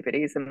family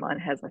activities. And mine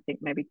has, I think,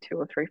 maybe 2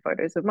 or 3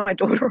 photos of my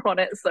daughter on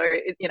it. So,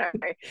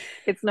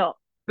 it's not,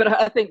 but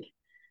I think,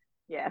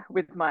 yeah,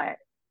 with my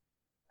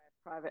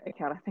private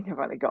account, I think I've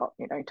only got,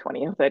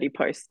 20 or 30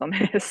 posts on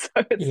there. So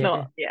it's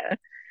not,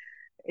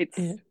 it's,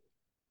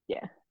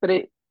 but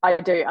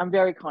I'm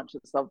very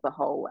conscious of the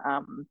whole,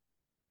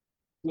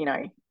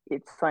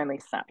 it's only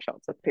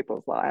snapshots of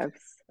people's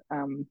lives.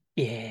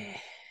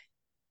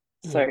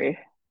 So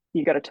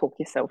you got to talk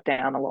yourself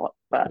down a lot,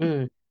 but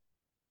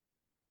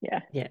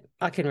yeah,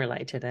 I can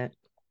relate to that.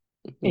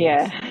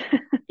 Yes.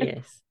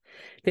 Yes.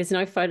 There's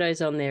no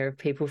photos on there of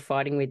people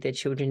fighting with their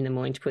children in the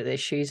morning to put their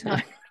shoes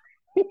on.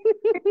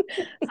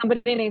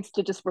 Somebody needs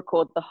to just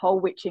record the whole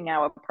witching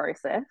hour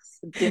process: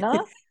 dinner,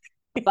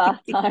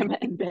 bath time,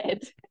 and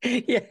bed.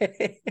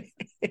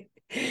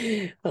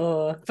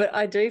 Oh, but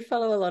I do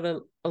follow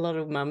a lot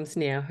of mums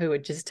now who are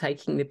just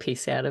taking the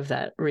piss out of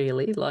that,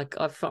 really. Like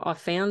I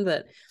found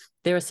that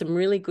there are some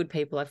really good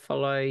people I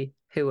follow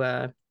who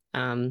are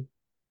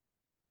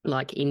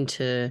like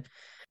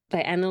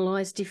they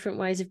analyze different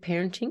ways of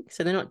parenting.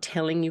 So they're not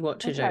telling you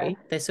what to do.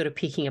 They're sort of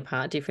picking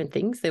apart different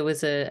things. There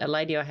was a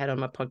lady I had on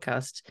my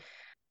podcast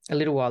a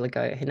little while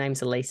ago. Her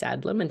name's Elise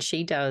Adlam, and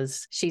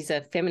she's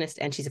a feminist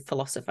and she's a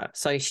philosopher.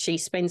 So she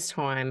spends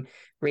time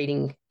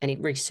reading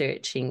and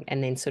researching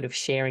and then sort of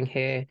sharing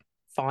her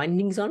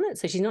findings on it.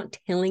 So she's not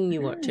telling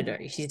you what to do.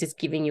 She's just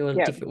giving you a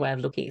different way of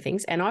looking at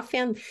things. And I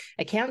found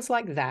accounts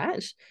like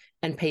that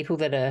and people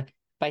that are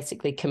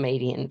basically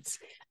comedians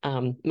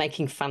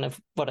making fun of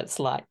what it's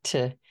like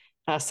to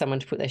ask someone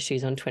to put their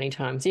shoes on 20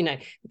 times.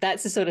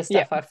 That's the sort of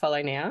stuff I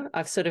follow now.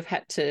 I've sort of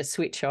had to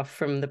switch off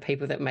from the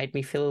people that made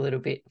me feel a little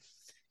bit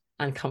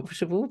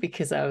uncomfortable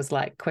because I was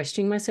like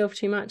questioning myself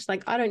too much.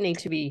 Like, I don't need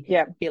to be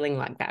feeling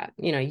like that.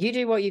 You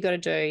do what you got to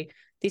do.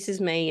 This is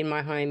me in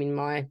my home, in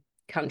my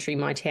country,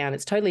 my town.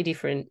 It's totally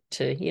different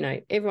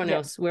to, everyone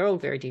else. We're all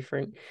very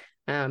different.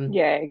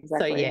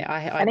 Exactly. So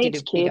I and did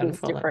each a big kid is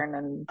unfollow. different,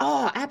 and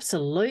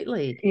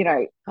absolutely.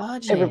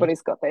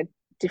 Everybody's got their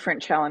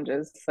different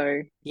challenges.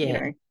 So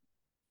yes.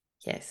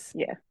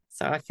 Yeah.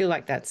 So I feel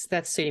like that's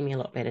suiting me a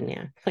lot better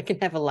now. I can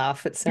have a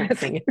laugh at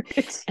something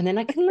and then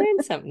I can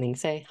learn something.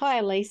 So hi,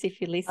 Elise, if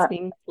you're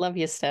listening, love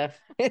your stuff.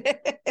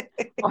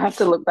 I'll have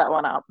to look that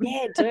one up.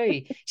 Yeah,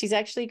 do. She's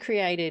actually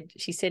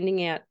she's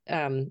sending out,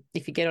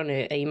 if you get on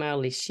her email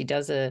list, she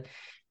does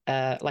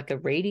like a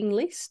reading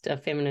list, a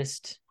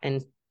feminist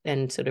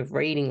and sort of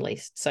reading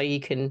list. So you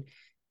can,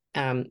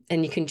 and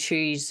you can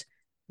choose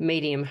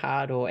medium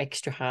hard or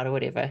extra hard or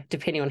whatever,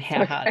 depending on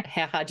how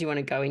hard you want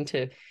to go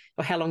into,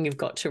 or how long you've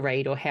got to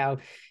read, or how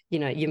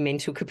your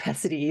mental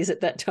capacity is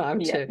at that time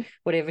to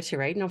whatever to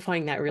read. And I'm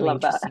finding that really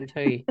interesting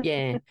too.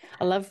 Yeah,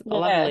 I love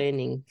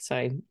learning.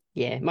 So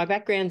my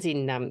background's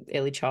in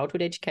early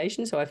childhood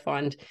education, so I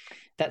find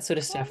that sort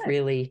of stuff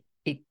really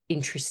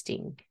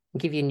interesting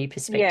and give you a new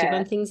perspective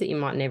on things that you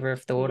might never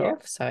have thought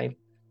of. So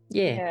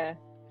yeah.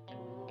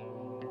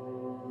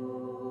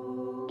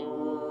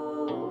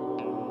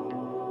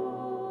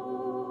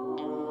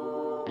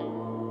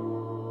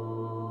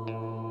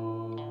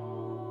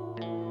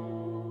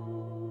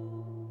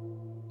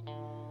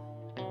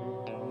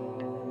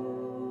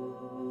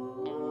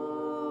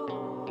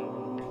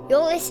 You're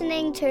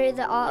listening to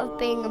The Art of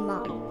Being a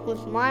Mum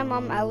with my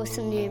mum,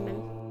 Alison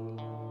Newman.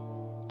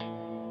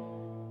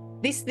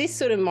 This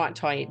sort of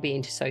might be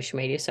into social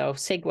media, so I'll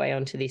segue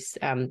onto this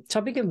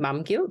topic of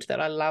mum guilt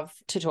that I love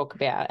to talk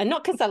about. And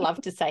not because I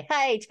love to say,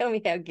 hey, tell me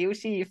how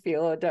guilty you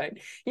feel or don't.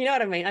 You know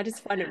what I mean? I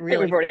just find it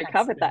really We've already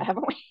covered that,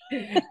 haven't we?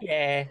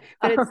 Yeah.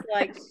 But it's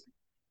like,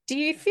 do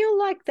you feel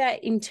like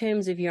that in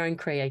terms of your own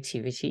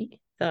creativity,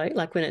 though?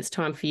 Like when it's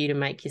time for you to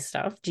make your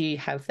stuff, do you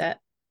have that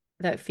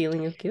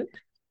feeling of guilt?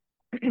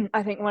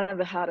 I think one of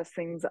the hardest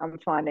things I'm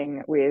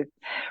finding with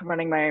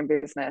running my own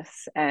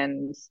business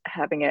and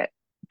having it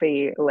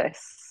be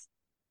less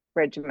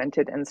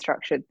regimented and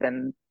structured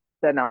than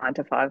the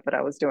 9-to-5 that I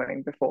was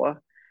doing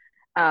before.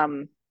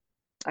 I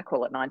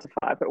call it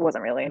 9-to-5, but it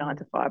wasn't really a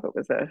 9-to-5. It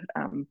was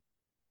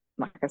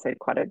like I said,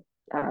 quite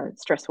a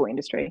stressful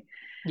industry.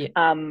 Is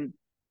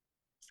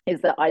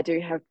that I do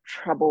have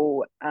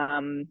trouble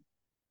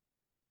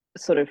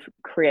sort of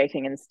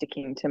creating and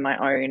sticking to my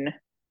own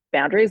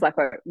boundaries, like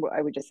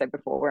I would just say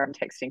before, where I'm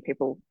texting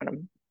people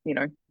when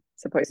I'm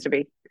supposed to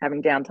be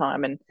having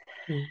downtime.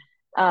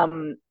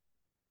 And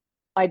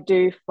I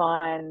do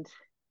find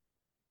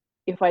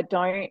if I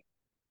don't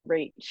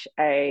reach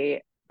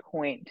a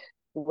point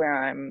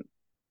where I'm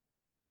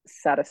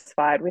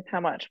satisfied with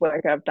how much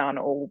work I've done,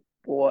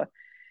 or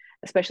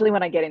especially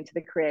when I get into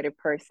the creative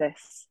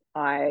process,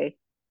 I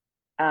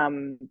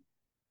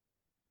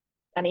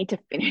need to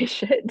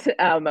finish it.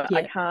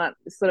 I can't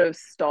sort of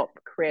stop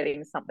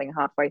creating something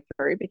halfway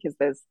through because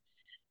there's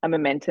a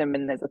momentum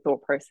and there's a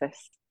thought process.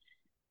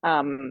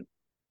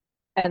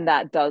 And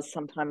that does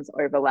sometimes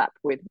overlap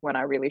with when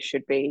I really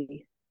should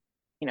be,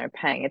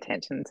 paying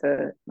attention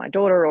to my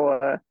daughter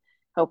or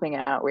helping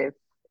out with,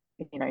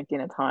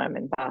 dinner time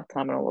and bath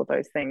time and all of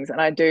those things. And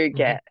I do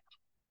get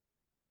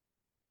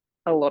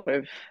a lot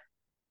of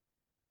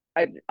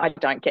I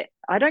don't get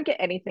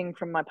anything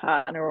from my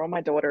partner or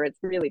my daughter. It's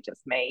really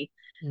just me.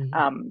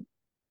 Mm.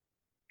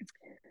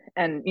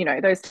 And you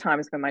know, those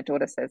times when my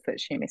daughter says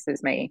that she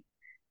misses me,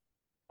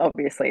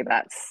 obviously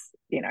that's,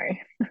 you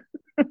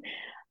know,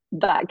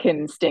 that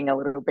can sting a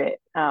little bit.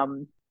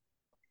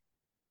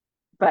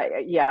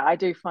 But yeah, I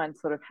do find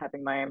sort of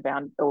having my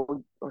own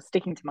or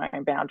sticking to my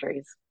own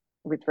boundaries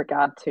with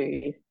regard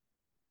to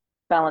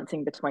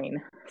balancing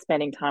between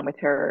spending time with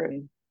her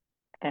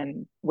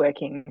and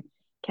working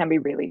can be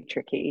really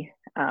tricky.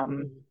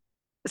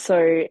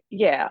 So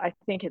yeah, I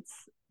think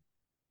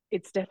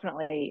it's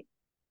definitely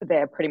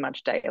there pretty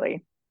much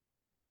daily.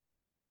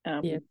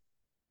 Yeah.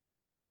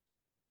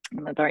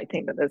 And I don't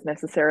think that there's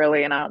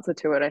necessarily an answer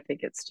to it. I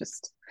think it's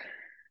just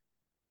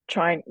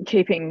trying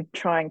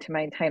to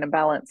maintain a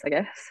balance, I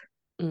guess.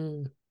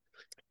 Mm.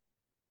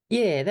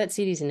 Yeah, that's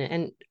it, isn't it?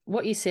 And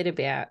what you said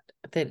about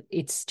that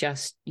it's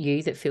just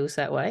you that feels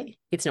that way,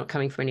 it's not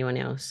coming from anyone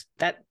else.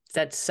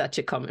 That's such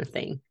a common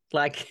thing.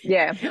 Like,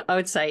 yeah, I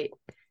would say,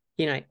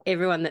 you know,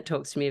 everyone that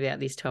talks to me about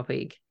this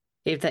topic,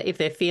 if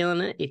they're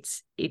feeling it,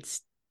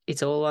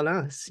 it's all on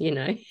us, you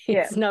know.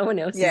 yeah, It's no one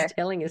else yeah, is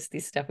telling us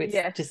this stuff. It's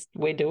yeah. just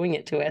we're doing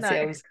it to No,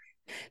 ourselves.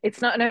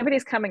 it's not.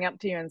 Nobody's coming up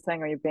to you and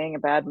saying, "Oh, you're being a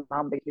bad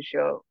mum because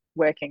you're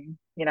working."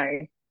 You know,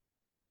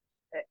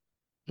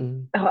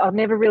 Mm. I've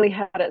never really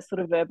had it sort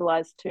of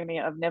verbalized to me.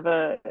 I've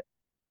never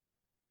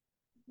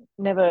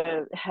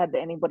had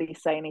anybody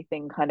say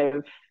anything kind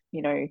of,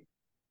 you know,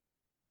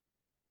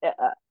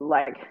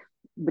 like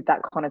with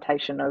that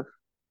connotation of,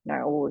 you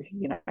know, oh,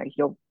 you know,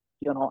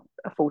 you're not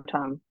a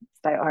full-time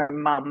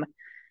stay-at-home mum.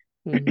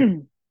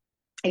 Mm.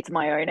 It's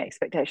my own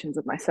expectations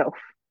of myself.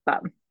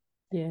 But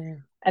Yeah.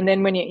 and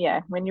then when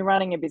you're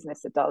running a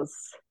business, it does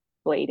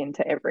bleed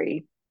into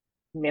every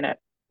minute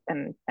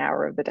and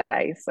hour of the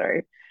day.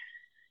 So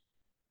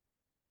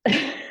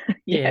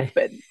Yeah.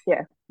 but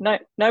yeah,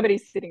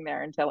 nobody's sitting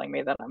there and telling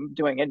me that I'm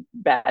doing a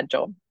bad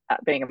job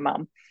at being a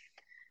mum.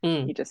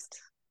 Mm.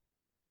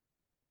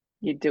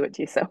 You do it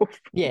to yourself.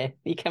 Yeah,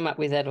 you come up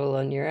with that all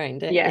on your own,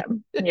 don't Yeah,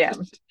 you?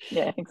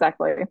 yeah,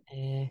 exactly.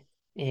 Yeah.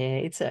 Yeah,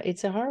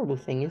 it's a horrible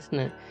thing, isn't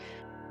it?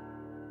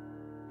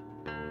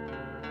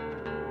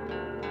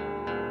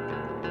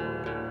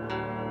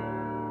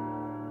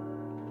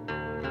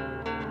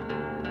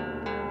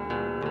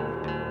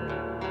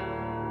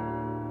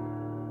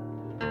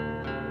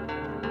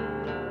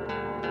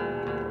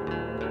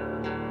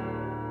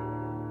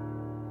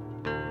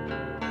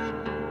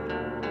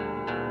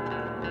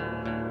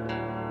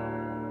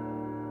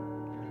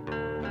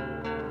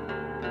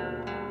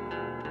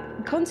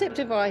 Concept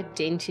of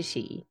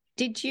identity.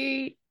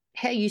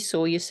 How you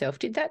saw yourself,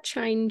 did that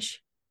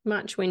change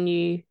much when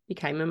you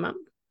became a mum?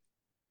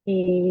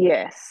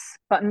 Yes,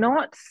 but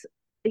not.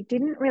 It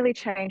didn't really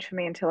change for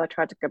me until I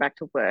tried to go back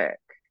to work.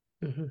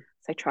 Mm-hmm.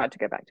 So I tried to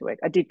go back to work.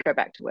 I did go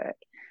back to work.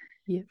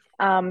 Yeah.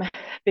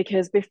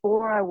 Because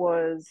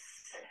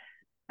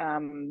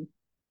um,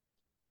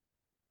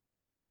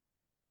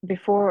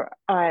 before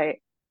I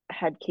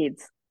had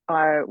kids,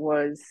 I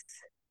was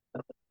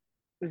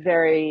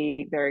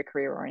very, very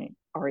career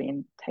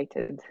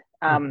orientated.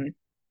 Mm-hmm.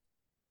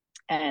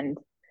 And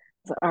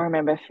so I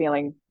remember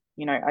feeling,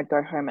 you know, I'd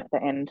go home at the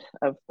end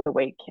of the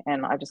week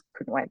and I just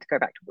couldn't wait to go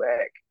back to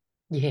work.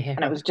 Yeah,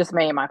 And it was just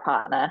me and my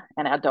partner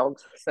and our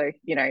dogs. So,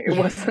 you know, it yeah.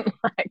 wasn't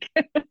like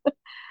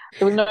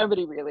there was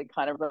nobody really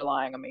kind of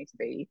relying on me to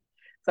be.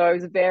 So I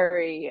was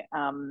very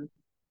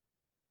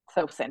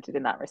self-centered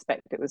in that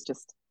respect. It was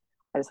just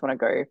I just want to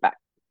go back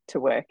to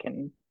work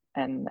and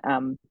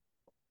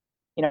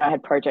you know, I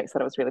had projects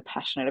that I was really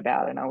passionate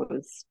about and I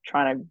was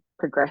trying to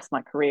progress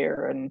my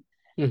career and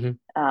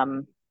Mm-hmm.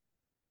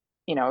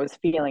 you know, I was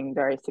feeling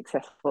very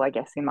successful, I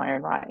guess, in my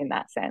own right in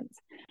that sense.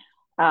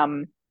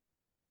 Um,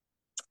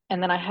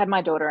 and then I had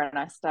my daughter and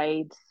I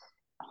stayed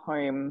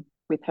home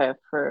with her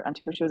for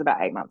until she was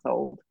about 8 months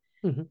old.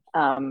 Mm-hmm.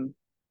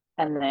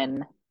 And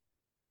then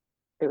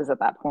it was at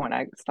that point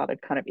I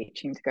started kind of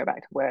itching to go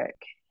back to work.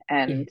 Yeah.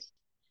 And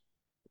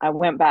I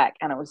went back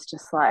and it was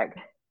just like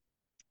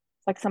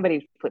it's like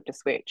somebody flipped a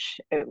switch.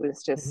 It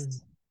was Mm-hmm.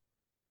 just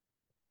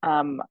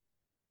um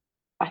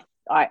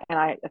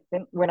I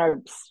think when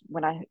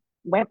I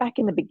went back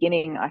in the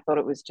beginning, I thought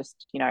it was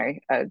just, you know,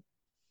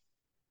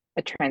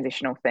 a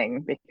transitional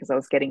thing because I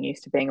was getting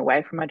used to being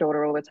away from my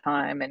daughter all the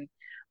time and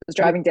I was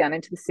Yep. driving down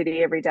into the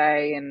city every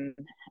day and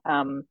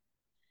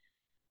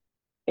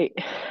it,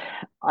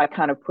 I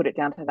kind of put it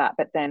down to that.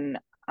 But then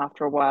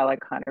after a while, I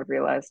kind of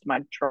realized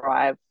my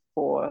drive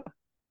for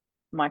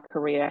my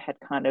career had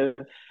kind of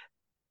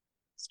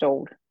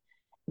stalled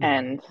Yeah.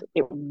 and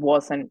it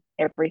wasn't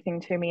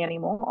everything to me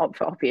anymore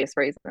for obvious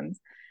reasons.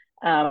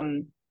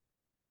 Um,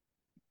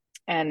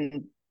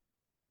 and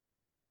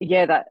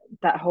yeah,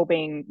 that whole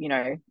being, you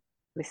know,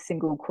 this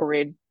single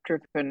career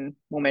driven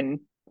woman,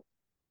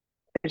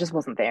 it just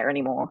wasn't there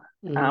anymore.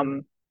 Mm.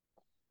 Um,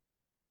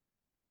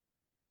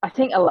 I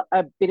think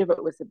a bit of it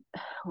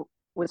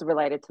was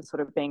related to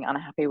sort of being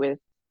unhappy with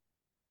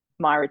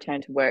my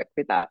return to work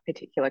with that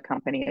particular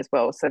company as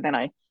well. So then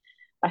I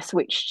I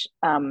switched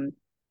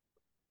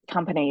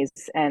companies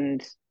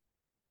and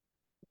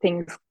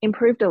things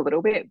improved a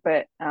little bit,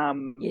 but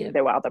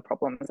there were other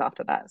problems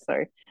after that.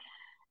 So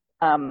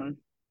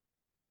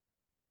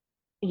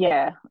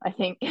yeah, I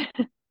think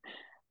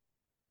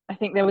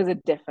there was a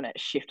definite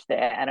shift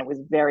there, and it was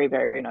very,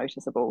 very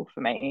noticeable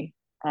for me.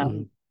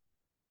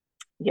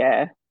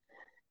 Yeah.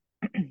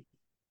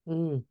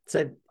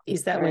 So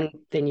is that when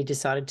then you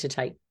decided to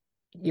take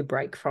your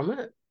break from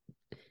it?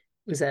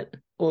 Was that,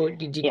 or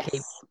did you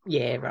keep?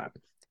 Yeah, right.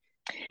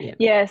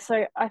 Yeah.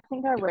 So I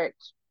think I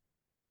worked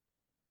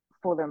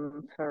for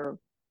them for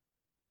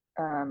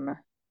I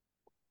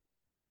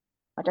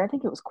don't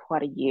think it was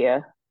quite a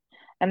year,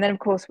 and then of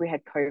course we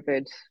had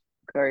COVID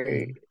go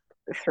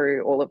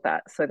through all of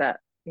that, so that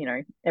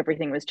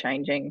everything was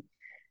changing,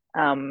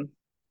 and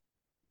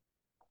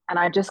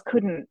I just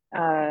couldn't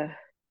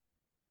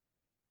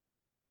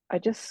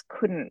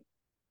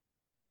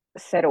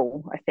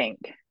settle, I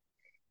think.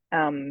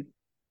 And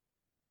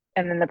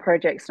then the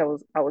projects I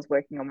was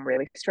working on were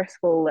really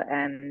stressful,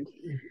 and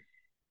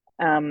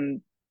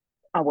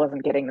I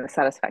wasn't getting the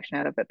satisfaction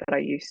out of it that I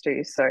used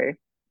to. So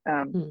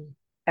and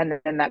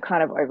then that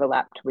kind of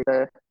overlapped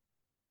with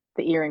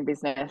the earring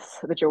business,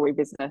 the jewelry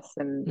business,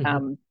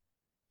 and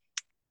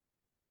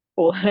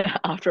all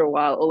after a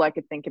while, all I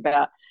could think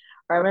about,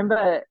 I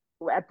remember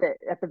at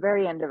the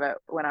very end of it,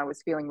 when I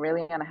was feeling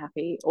really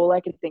unhappy, all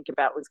I could think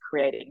about was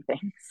creating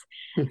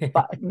things.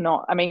 But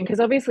not, I mean, because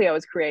obviously I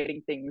was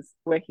creating things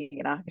working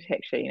in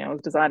architecture, I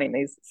was designing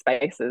these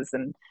spaces,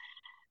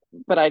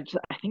 but I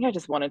think I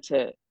just wanted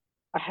to,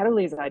 I had all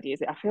these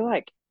ideas. I feel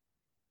like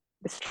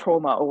this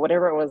trauma or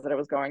whatever it was that I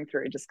was going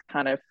through just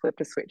kind of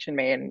flipped a switch in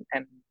me, and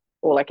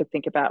all I could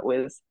think about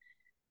was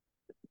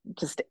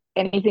just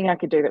anything I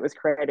could do that was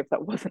creative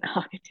that wasn't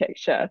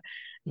architecture.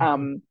 I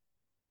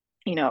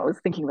was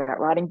thinking about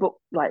writing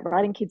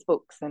kids'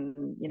 books,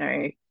 and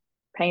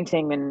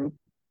painting and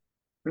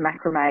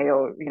macrame,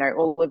 or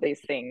all of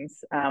these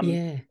things.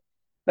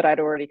 But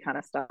I'd already kind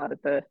of started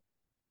the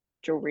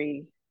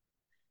jewelry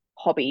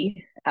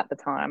hobby at the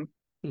time,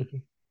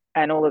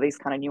 and all of these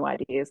kind of new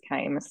ideas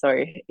came. So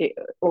it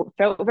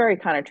felt very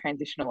kind of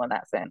transitional in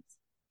that sense.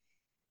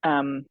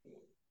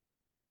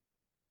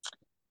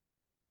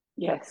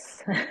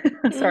 Yes.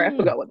 Sorry, I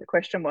forgot what the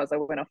question was. I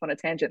went off on a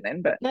tangent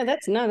then, but no,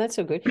 that's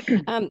all good.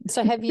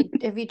 So have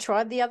you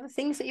tried the other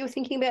things that you were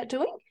thinking about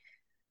doing,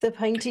 the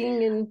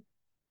painting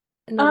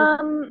and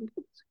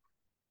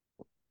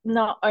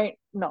no,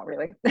 not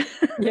really.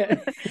 Yeah.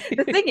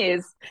 The thing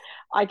is,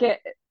 I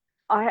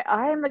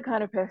am the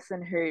kind of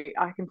person who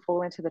I can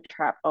fall into the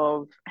trap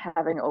of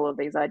having all of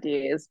these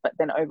ideas, but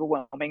then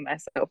overwhelming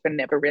myself and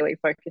never really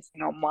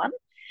focusing on one.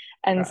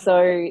 And so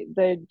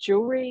the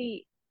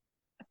jewelry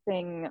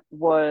thing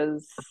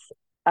was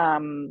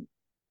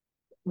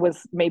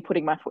me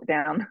putting my foot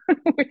down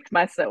with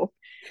myself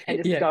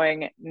and just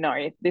going,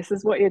 no, this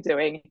is what you're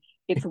doing.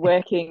 It's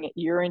working.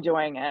 You're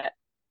enjoying it.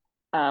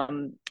 I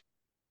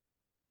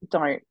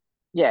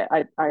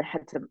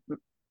had to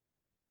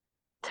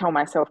tell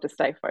myself to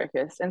stay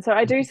focused. And so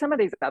I do some of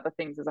these other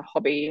things as a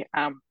hobby,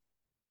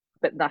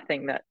 but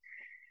nothing that,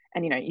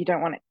 and you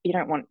don't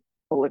want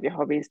all of your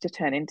hobbies to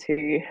turn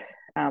into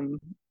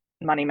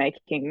money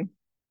making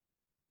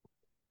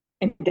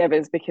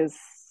endeavors, because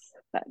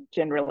that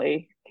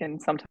generally can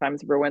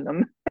sometimes ruin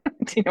them.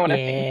 Do you know what I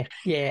mean?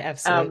 Yeah,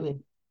 absolutely.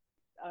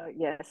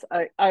 Yes,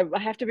 I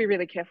have to be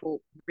really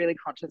careful, really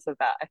conscious of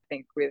that, I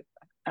think, with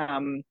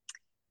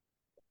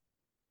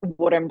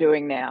what I'm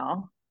doing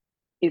now,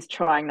 is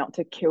trying not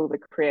to kill the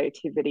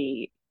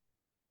creativity,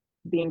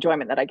 the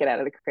enjoyment that I get out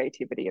of the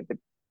creativity of the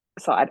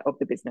side of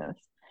the business.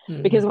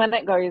 Because when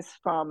it goes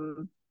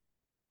from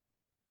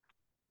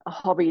a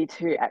hobby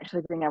to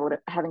actually being able to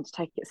having to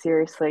take it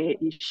seriously,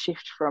 you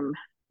shift from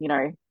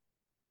 80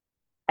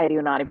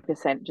 or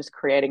 90% just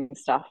creating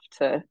stuff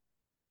to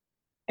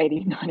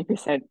 80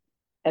 90%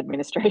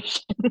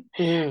 administration.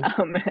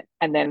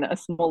 And then a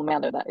small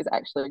amount of that is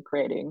actually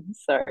creating.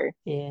 So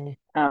and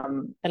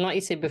like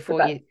you said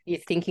before, you're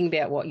thinking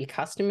about what your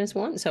customers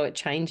want, so it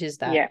changes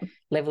that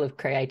level of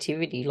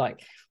creativity.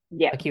 Like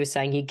you were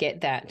saying, you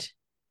get that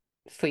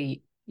for you,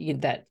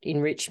 that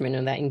enrichment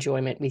and that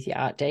enjoyment with your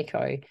art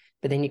deco,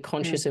 but then you're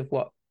conscious of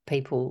what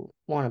people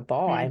want to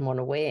buy and want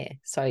to wear.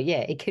 So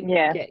it could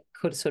get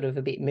sort of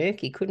a bit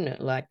murky, couldn't it?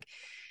 Like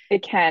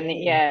it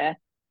can,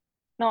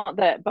 not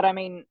that, but I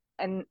mean,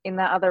 and in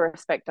that other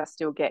respect, I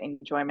still get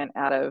enjoyment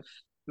out of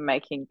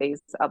making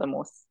these other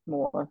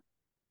more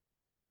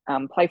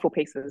playful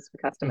pieces for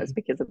customers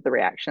because of the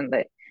reaction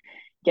that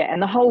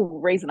and the whole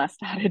reason I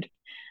started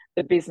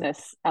the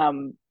business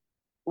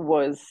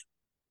was,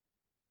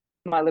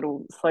 my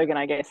little slogan,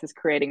 I guess, is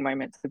creating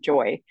moments of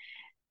joy.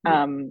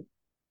 And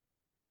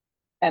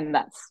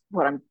that's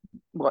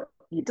what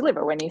you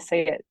deliver when you see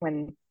it,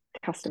 when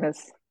customers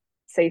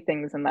see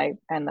things and they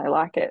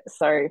like it.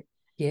 So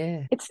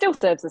it still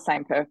serves the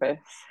same purpose.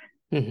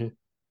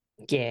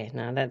 Yeah,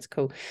 no, that's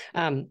cool.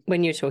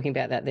 When you're talking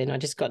about that, then I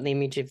just got an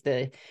image of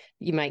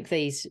you make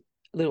these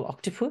little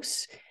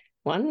octopus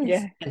ones,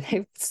 Yeah. and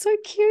they're so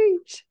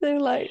cute. They're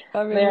like,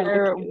 I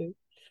remember looking at them.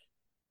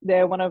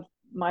 They're one of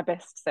my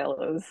best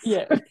sellers.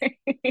 Yeah.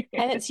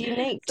 And it's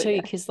unique So, too,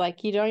 yeah. because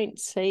like you don't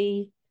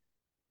see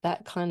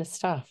that kind of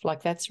stuff.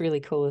 Like that's really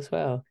cool as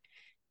well.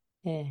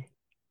 Yeah,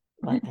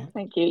 like that.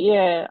 Thank you.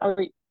 Yeah,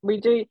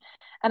 we do,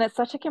 and it's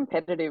such a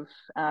competitive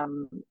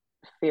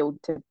field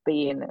to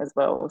be in as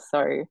well.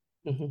 So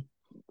Mhm.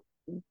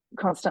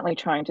 constantly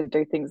trying to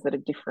do things that are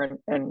different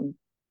and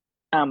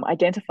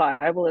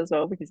identifiable as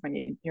well, because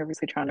when you're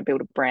obviously trying to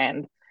build a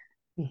brand,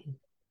 Mhm.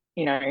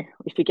 you know,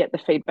 if you get the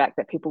feedback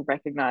that people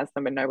recognize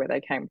them and know where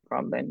they came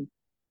from, then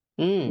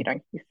you know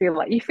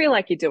you feel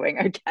like you're doing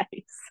okay.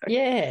 So.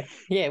 Yeah,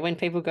 yeah. When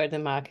people go to the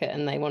market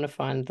and they want to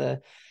find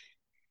the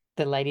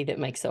lady that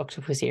makes the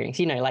octopus earrings,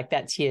 you know, like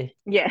that's your.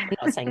 Yeah. I'm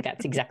not saying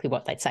that's exactly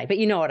what they'd say, but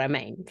you know what I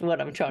mean.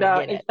 What I'm trying to No,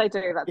 get if at. they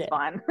do, that's Yeah.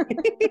 fine.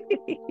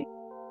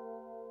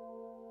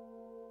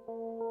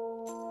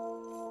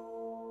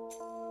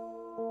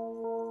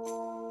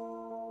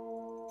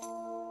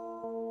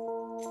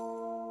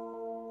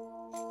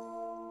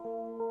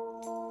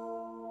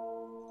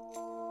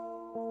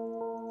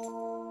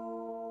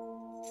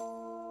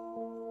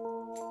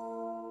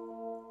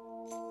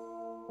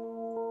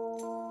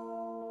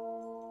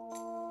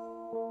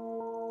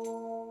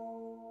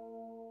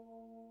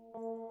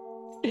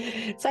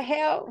 So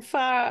how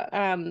far,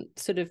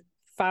 sort of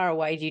far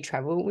away do you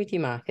travel with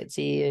your markets?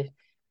 I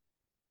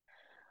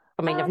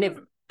mean, I've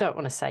never, don't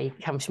want to say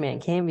come to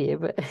Mount Gambier,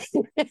 but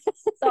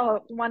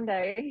Oh, one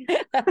day.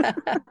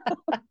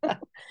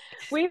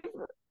 We've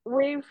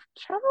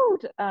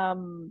travelled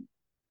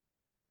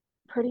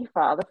pretty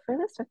far. The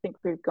furthest I think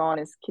we've gone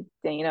is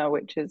Kadena,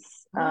 which is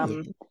yeah.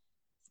 it's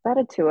about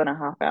a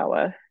 2.5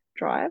 hour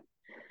drive.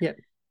 Yep.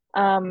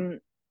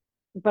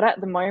 But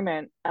at the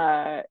moment,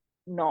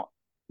 not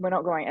we're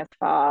not going as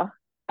far.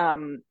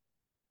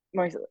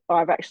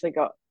 I've actually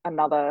got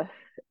another.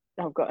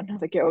 I've got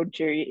another girl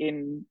due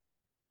in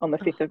on the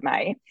 5th of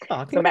May.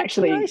 Oh, So I'm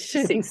actually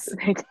congratulations.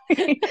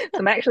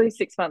 I'm actually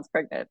 6 months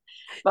pregnant.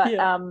 But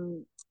Yeah.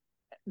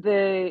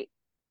 the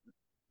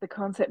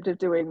concept of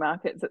doing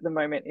markets at the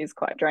moment is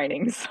quite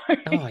draining. So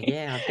Oh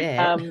yeah, I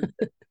bet.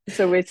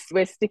 so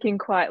we're sticking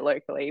quite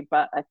locally,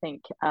 but I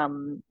think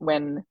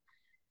when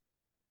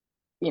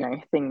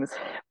things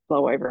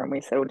blow over and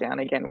we settle down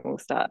again, we'll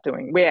start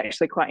doing. We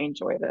actually quite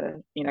enjoy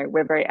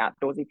we're very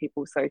outdoorsy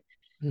people, so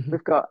Mhm.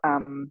 we've got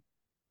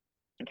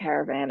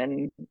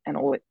caravan and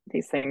all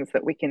these things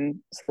that we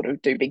can sort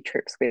of do big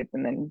trips with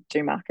and then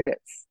do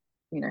markets.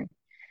 Yeah.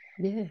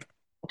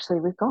 Actually,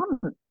 we've gone.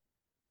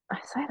 I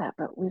say that,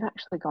 but we've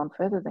actually gone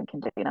further than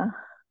Condina.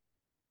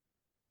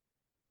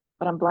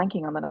 But I'm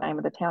blanking on the name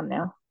of the town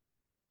now.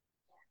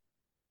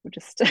 We're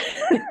just.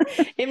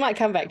 It might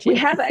come back to We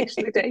you. have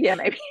actually done, yeah,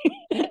 maybe.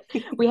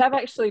 We have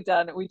actually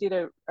done. We did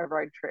a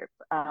road trip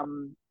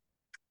to.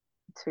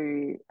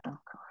 Oh gosh,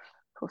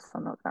 of course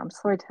I'm not. I'm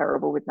so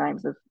terrible with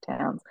names of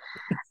towns.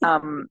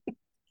 But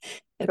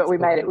we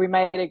made it. We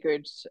made a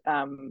good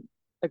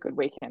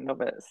weekend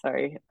of it.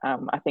 So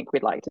I think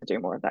we'd like to do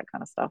more of that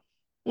kind of stuff.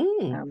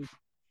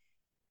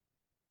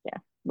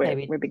 Yeah,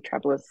 we're big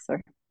travellers. So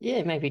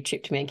yeah, maybe a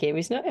trip to Mount Gambier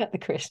is not out the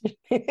question.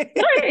 no,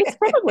 it's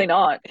probably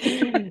not.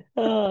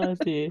 Oh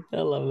dear, I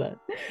love that.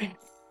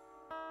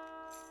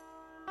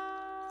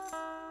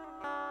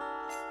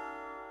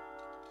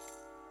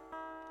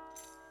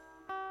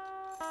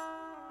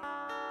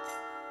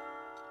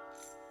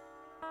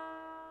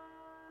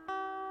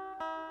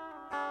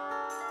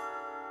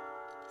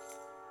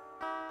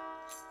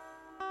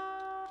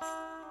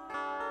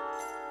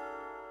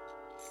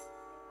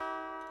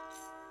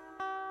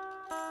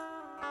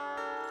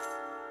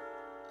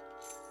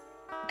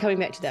 Coming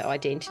back to that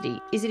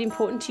identity, is it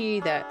important to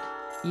you that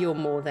you're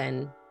more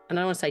than, and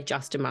I don't want to say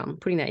just a mum,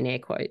 putting that in air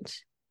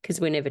quotes,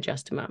 because we're never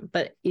just a mum,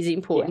 but is it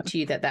important to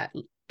you that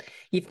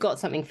you've got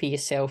something for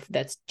yourself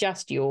that's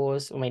just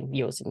yours? I mean,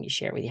 yours and you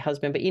share it with your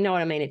husband, but you know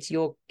what I mean? It's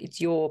your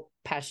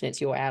passion, it's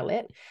your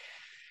outlet.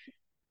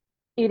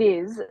 It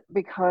is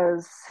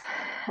because,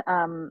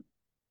 and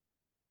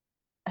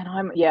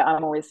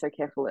I'm always so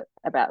careful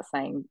about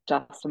saying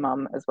just a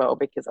mum as well,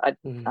 because I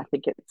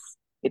think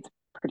it's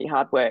pretty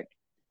hard work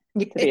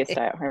to be a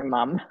stay-at-home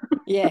mum.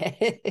 Yeah.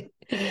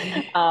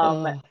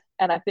 And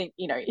I think,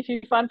 if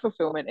you find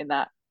fulfillment in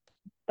that,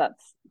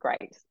 that's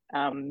great.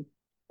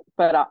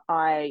 But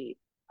I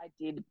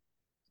did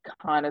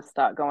kind of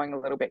start going a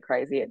little bit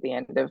crazy at the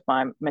end of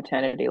my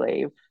maternity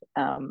leave,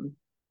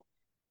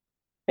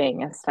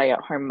 being a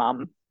stay-at-home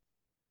mum.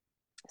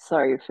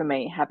 So for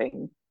me,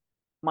 having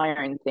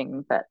my own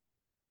thing that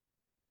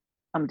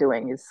I'm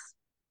doing is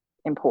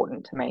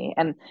important to me.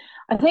 And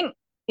I think,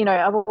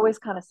 I've always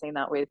kind of seen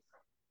that with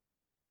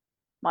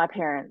my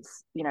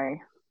parents. I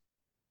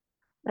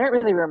don't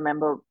really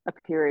remember a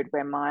period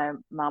where my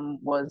mum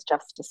was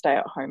just a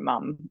stay-at-home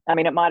mum. I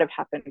mean, it might have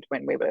happened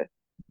when we were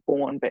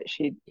born, but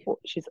she's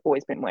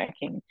always been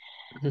working.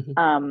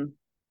 So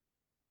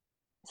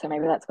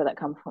maybe that's where that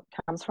comes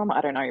from.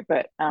 I don't know,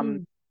 but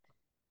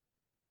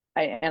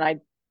I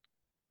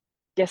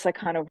guess I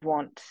kind of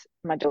want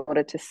my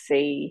daughter to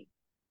see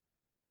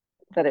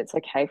that it's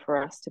okay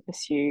for us to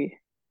pursue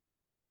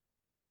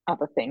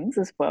other things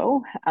as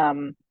well.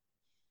 And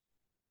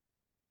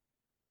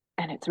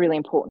it's really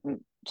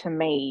important to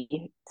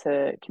me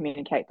to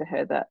communicate to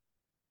her that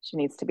she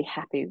needs to be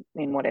happy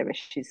in whatever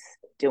she's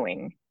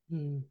doing.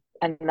 Mm.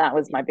 And that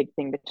was my big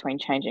thing between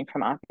changing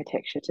from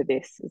architecture to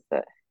this, is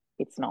that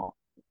it's not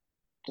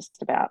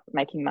just about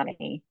making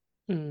money.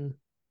 Mm.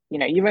 You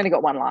know, you've only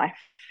got one life.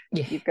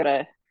 Yeah. You've got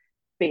to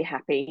be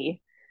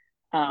happy.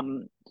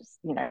 Just,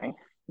 you know,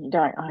 you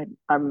don't,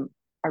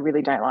 I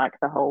really don't like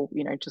the whole,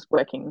 you know, just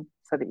working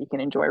so that you can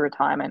enjoy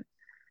retirement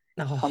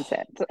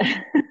concept.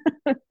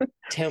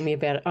 Tell me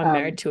about it. I'm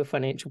married to a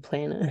financial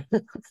planner.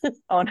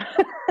 Oh, no.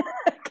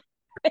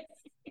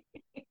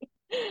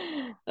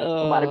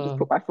 I might have just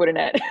put my foot in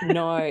it.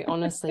 No,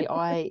 honestly,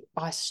 I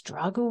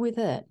struggle with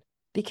it,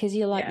 because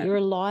you're like, you're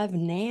alive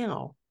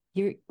now.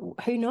 Who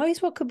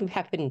knows what could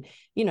happen,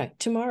 you know,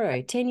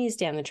 tomorrow, 10 years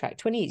down the track,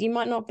 20 years, you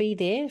might not be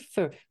there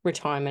for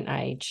retirement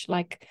age.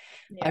 Like,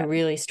 I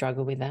really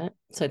struggle with that.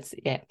 So it's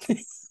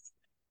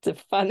a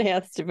fun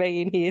house to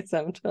be in here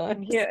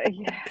sometimes. Yeah.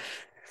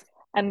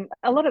 And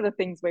a lot of the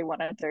things we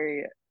want to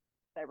do,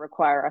 they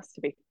require us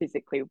to be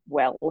physically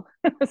well.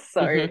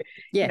 So, Yes.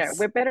 you know,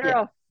 we're better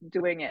off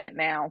doing it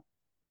now.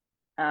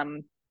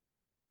 You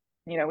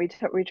know,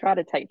 we try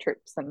to take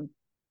trips and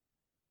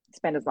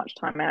spend as much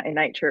time out in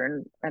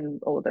nature and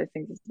all of those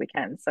things as we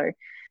can. So,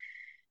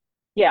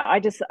 yeah,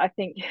 I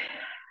think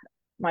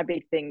my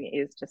big thing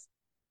is just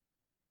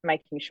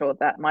making sure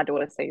that my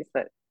daughter sees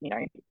that, you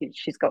know,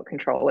 she's got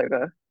control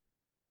over.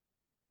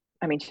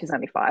 I mean, she's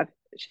only 5.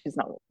 She's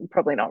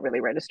probably not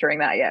really registering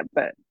that yet,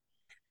 but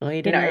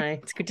you don't know.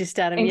 It's good to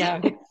start them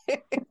young.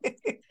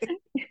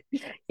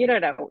 You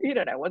don't know.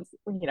 Once,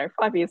 you know,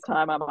 5 years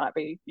time, I might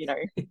be, you know,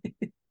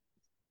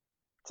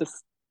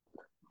 just,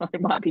 it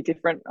might be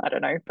different. I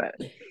don't know, but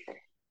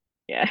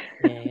yeah.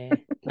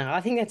 No, I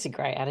think that's a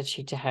great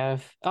attitude to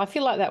have. I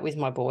feel like that with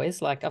my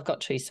boys. Like, I've got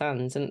 2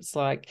 sons, and it's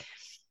like,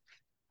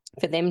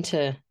 for them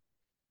to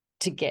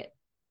get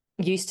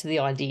used to the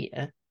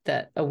idea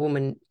that a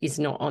woman is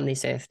not on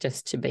this earth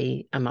just to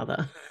be a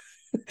mother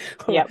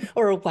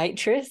or a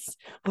waitress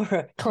or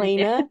a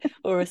cleaner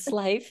or a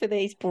slave for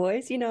these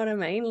boys. You know what I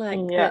mean? Like,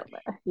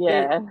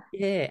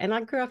 And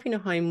I grew up in a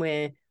home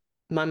where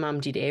my mum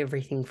did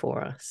everything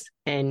for us,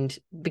 and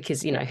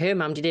because, you know, her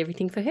mum did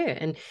everything for her,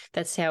 and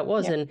that's how it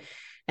was. And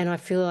I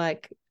feel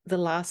like the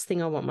last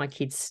thing I want my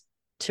kids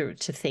to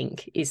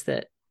think is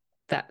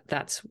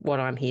that's what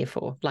I'm here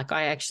for. Like,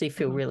 I actually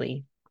feel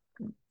really,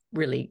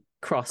 really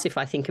cross if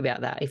I think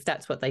about that. If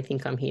that's what they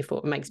think I'm here for,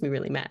 it makes me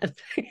really mad.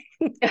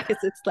 Because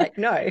it's like,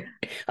 no,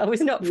 I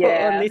was not put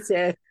on this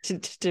earth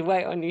to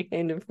wait on your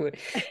hand and foot.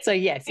 So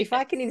yes, if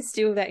I can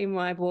instill that in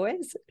my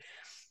boys,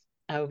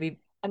 I will be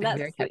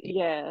very happy.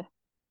 That's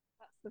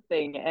the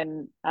thing.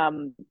 And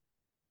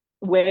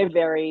we're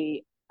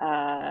very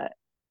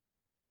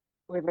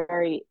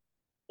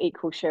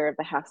equal share of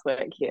the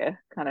housework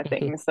here, kind of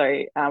thing.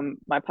 So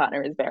my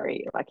partner is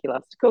very, like, he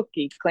loves to cook,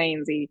 he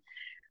cleans,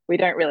 we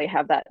don't really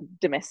have that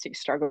domestic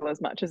struggle as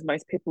much as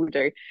most people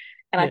do.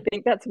 And I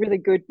think that's really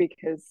good,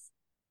 because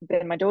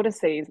then my daughter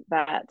sees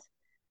that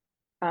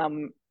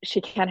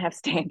she can have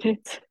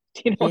standards.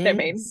 Do you know what I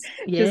mean?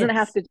 She doesn't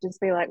have to just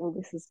be like, well,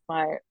 this is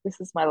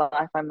my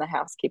life, I'm the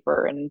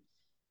housekeeper. And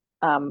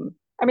I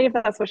mean, if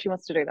that's what she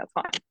wants to do, that's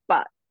fine.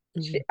 But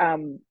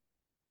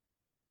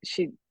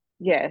she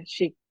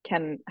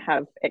can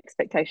have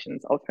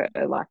expectations of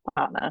her life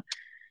partner.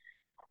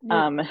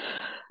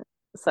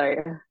 So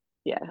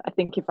yeah, I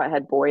think if I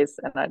had boys,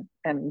 and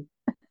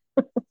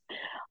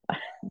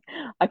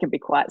I can be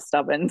quite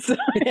stubborn, so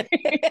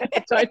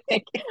I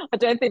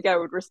don't think I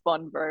would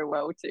respond very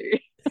well to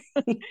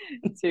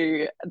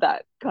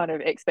that kind of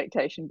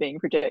expectation being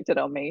projected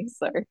on me.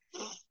 So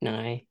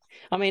no,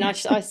 I mean, I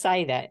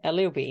say that a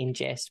little bit in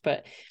jest,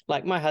 but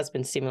like, my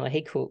husband's similar.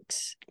 He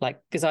cooks, like,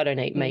 because I don't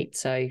eat meat,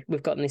 so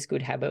we've gotten this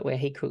good habit where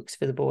he cooks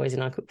for the boys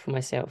and I cook for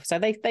myself. So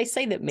they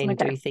see that men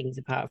do things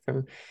apart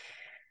from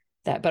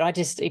that, but I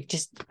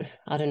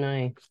don't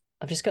know.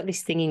 I've just got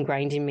this thing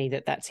ingrained in me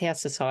that's how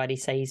society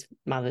sees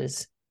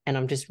mothers, and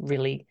I'm just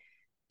really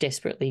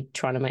desperately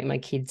trying to make my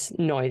kids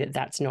know that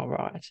that's not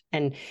right.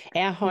 And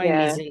our home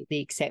isn't the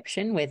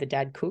exception where the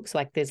dad cooks.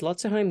 Like, there's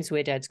lots of homes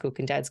where dads cook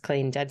and dads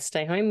clean, dads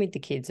stay home with the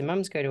kids and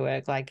mums go to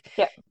work. Like,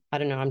 I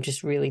don't know, I'm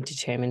just really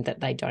determined that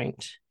they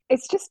don't.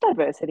 It's just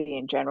diversity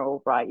in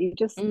general, right? You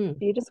just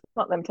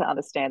want them to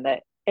understand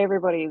that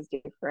everybody is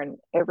different,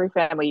 every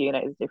family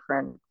unit is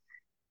different,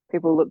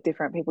 people look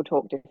different, people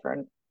talk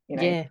different, you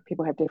know,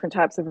 people have different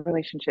types of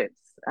relationships.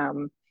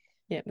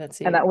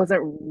 That's it. And that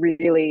wasn't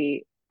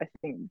really, I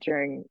think,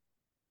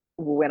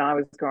 when I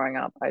was growing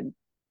up, it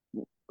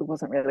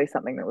wasn't really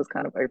something that was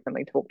kind of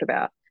openly talked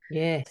about.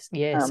 You just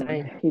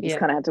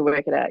kind of had to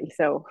work it out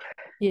yourself.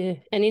 Yeah.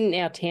 And in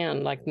our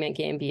town, like Mount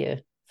Gambier,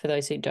 for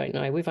those who don't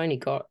know, we've only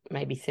got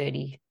maybe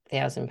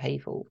 30,000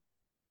 people.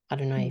 I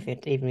don't know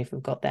even if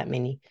we've got that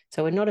many.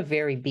 So we're not a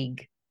very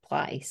big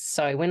place.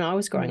 So when I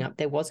was growing up,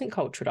 there wasn't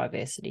cultural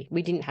diversity.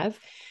 We didn't have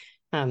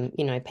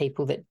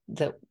people that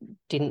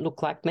didn't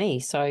look like me.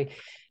 So,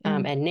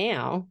 and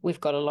now we've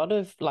got a lot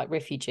of like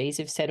refugees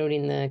have settled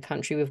in the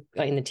country.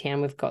 In the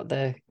town, we've got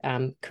the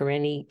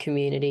Karenni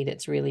community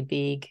that's really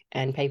big,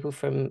 and people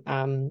from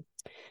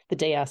the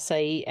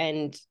DRC.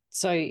 And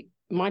so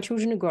my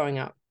children are growing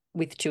up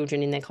with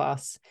children in their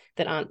class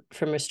that aren't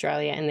from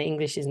Australia, and the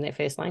English isn't their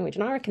first language.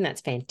 And I reckon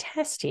that's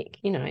fantastic,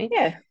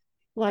 Yeah,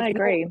 Like I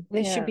agree.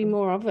 There should be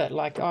more of it.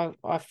 Like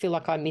I feel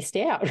like I missed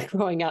out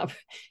growing up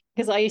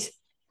because I used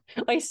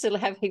to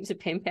have heaps of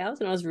pen pals,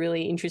 and I was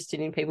really interested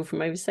in people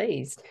from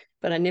overseas,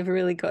 but I never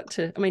really got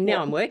to. I mean,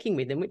 now I'm working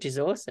with them, which is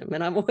awesome,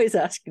 and I'm always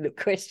asking them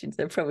questions.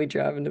 They're probably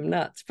driving them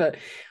nuts, but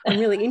I'm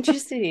really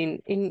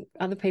interested in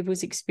other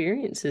people's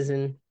experiences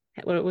and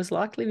what it was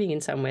like living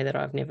in somewhere that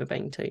I've never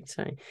been to.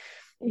 So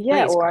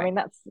yeah, well, I mean,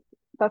 that's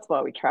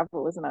why we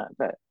travel, isn't it?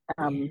 But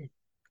I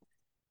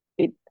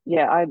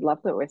love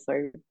that we're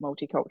so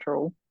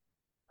multicultural.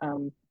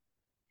 And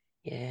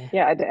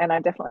I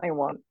definitely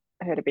want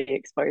her to be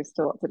exposed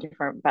to lots of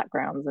different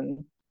backgrounds,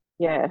 and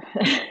I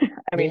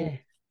mean,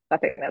 I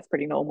think that's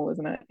pretty normal,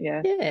 isn't it?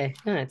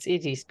 No,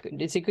 it is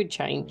good. It's a good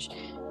change.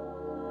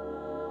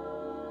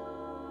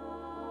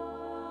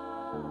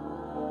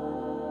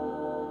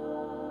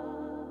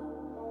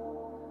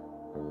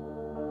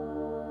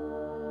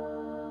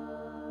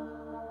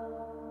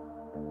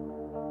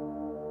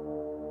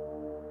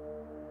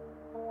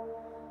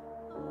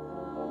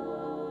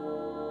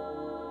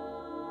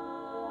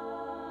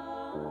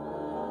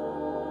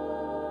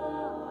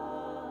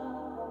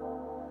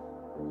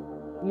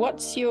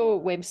 What's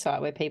your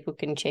website where people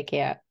can check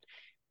out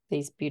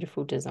these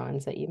beautiful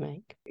designs that you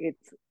make?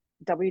 It's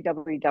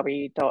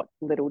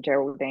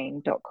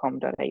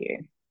www.littlegeraldine.com.au. I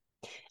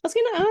was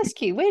going to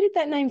ask you, where did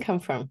that name come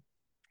from?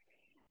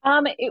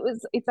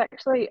 It's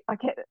actually, I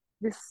get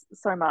this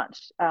so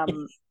much.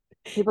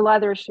 People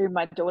either assume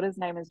my daughter's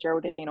name is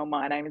Geraldine or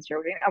my name is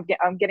Geraldine.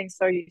 I'm getting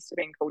so used to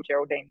being called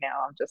Geraldine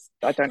now.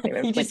 I don't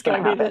even you think just go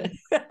with it.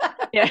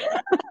 Yeah.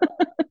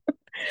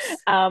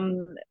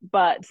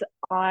 But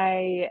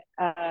I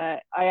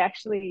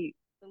actually,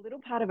 the little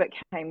part of it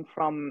came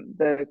from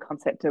the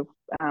concept of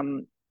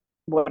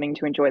wanting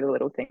to enjoy the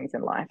little things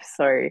in life.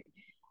 So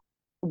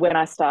when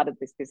I started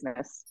this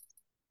business,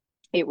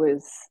 it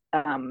was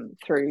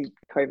through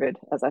COVID,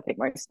 as I think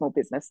most small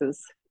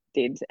businesses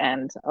did,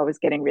 and I was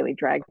getting really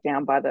dragged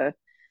down by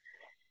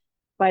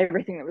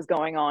everything that was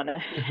going on.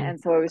 And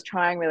so I was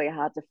trying really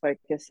hard to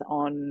focus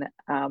on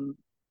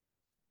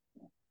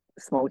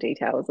small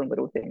details and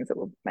little things that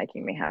were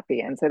making me happy,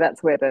 and so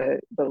that's where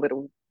the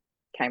little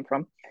came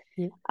from.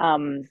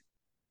 And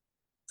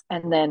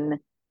then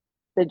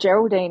the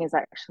Geraldine is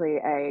actually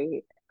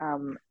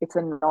it's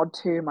a nod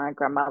to my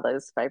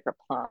grandmother's favorite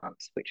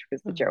plant, which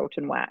was the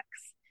Geraldton wax.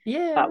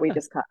 But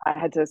I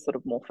had to sort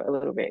of morph it a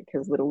little bit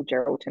because Little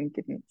Geraldton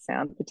didn't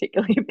sound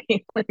particularly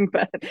appealing,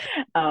 but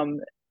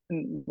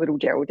Little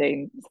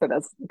Geraldine, so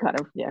that's kind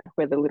of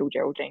where the Little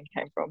Geraldine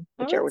came from.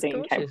 The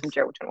Geraldine came from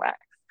Geraldton wax.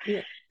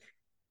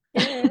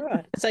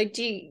 Right. So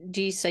do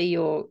you see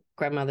your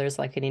grandmother as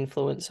like an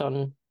influence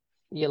on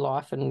your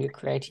life and your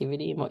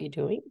creativity and what you're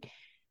doing?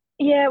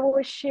 Yeah,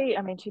 well, she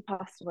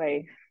passed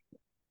away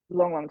a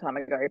long time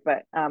ago,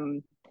 but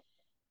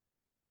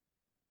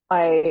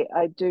I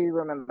do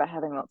remember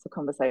having lots of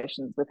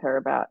conversations with her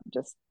about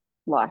just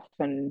life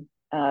and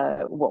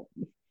what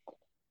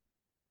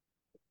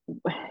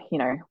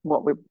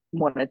we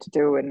wanted to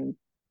do and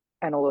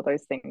all of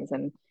those things.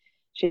 And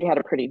she had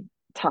a pretty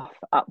tough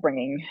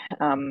upbringing,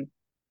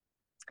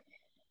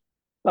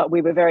 but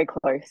we were very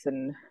close,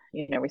 and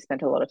we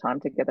spent a lot of time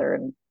together.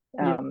 And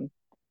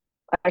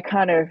I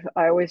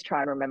always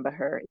try and remember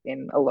her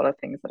in a lot of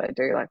things that I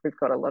do. Like, we've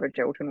got a lot of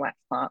Geraldton wax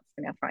plants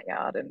in our front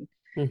yard, and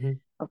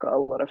I've got a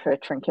lot of her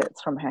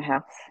trinkets from her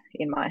house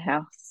in my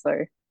house.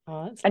 So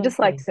I just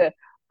like to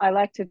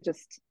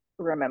just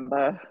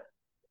remember,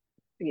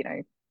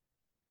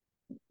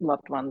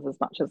 loved ones as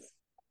much as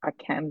I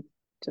can,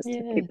 just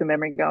to keep the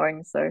memory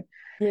going. So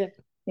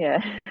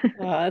yeah. Oh,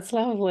 that's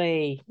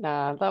lovely.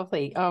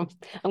 Lovely. I'm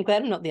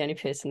glad I'm not the only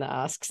person that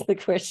asks the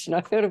question.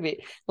 I felt a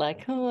bit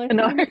like, I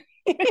know.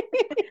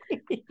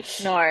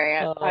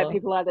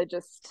 People either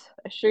just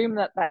assume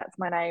that that's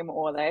my name,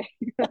 or they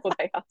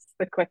ask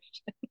the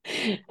question.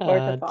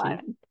 Both are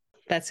fine.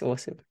 That's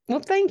awesome. Well,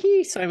 thank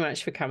you so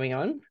much for coming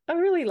on. I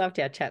really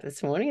loved our chat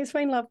this morning. It's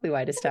been a lovely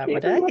way to start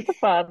my day. Lots of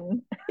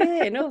fun.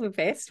 And all the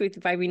best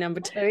with baby number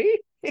 2.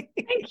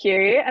 Thank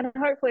you. And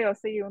hopefully I'll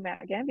see you in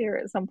Mount Gambier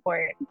at some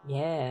point.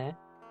 Yeah.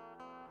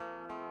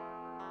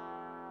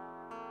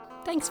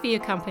 Thanks for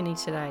your company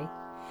today.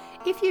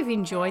 If you've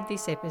enjoyed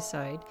this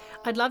episode,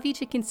 I'd love you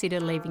to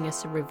consider leaving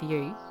us a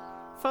review,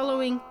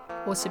 following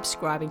or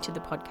subscribing to the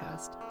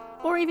podcast,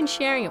 or even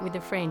sharing it with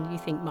a friend you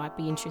think might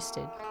be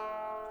interested.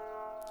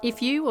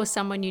 If you or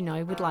someone you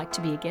know would like to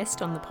be a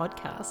guest on the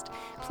podcast,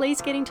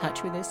 please get in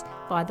touch with us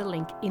via the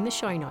link in the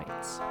show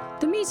notes.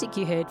 The music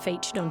you heard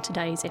featured on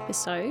today's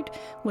episode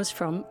was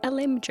from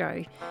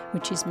Alemjo,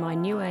 which is my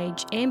new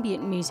age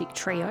ambient music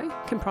trio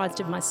comprised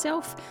of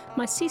myself,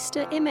 my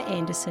sister Emma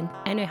Anderson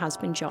and her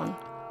husband John.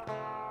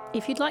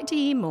 If you'd like to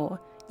hear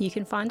more, you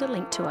can find a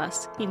link to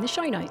us in the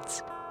show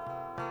notes.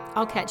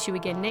 I'll catch you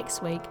again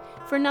next week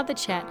for another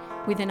chat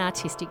with an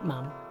artistic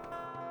mum.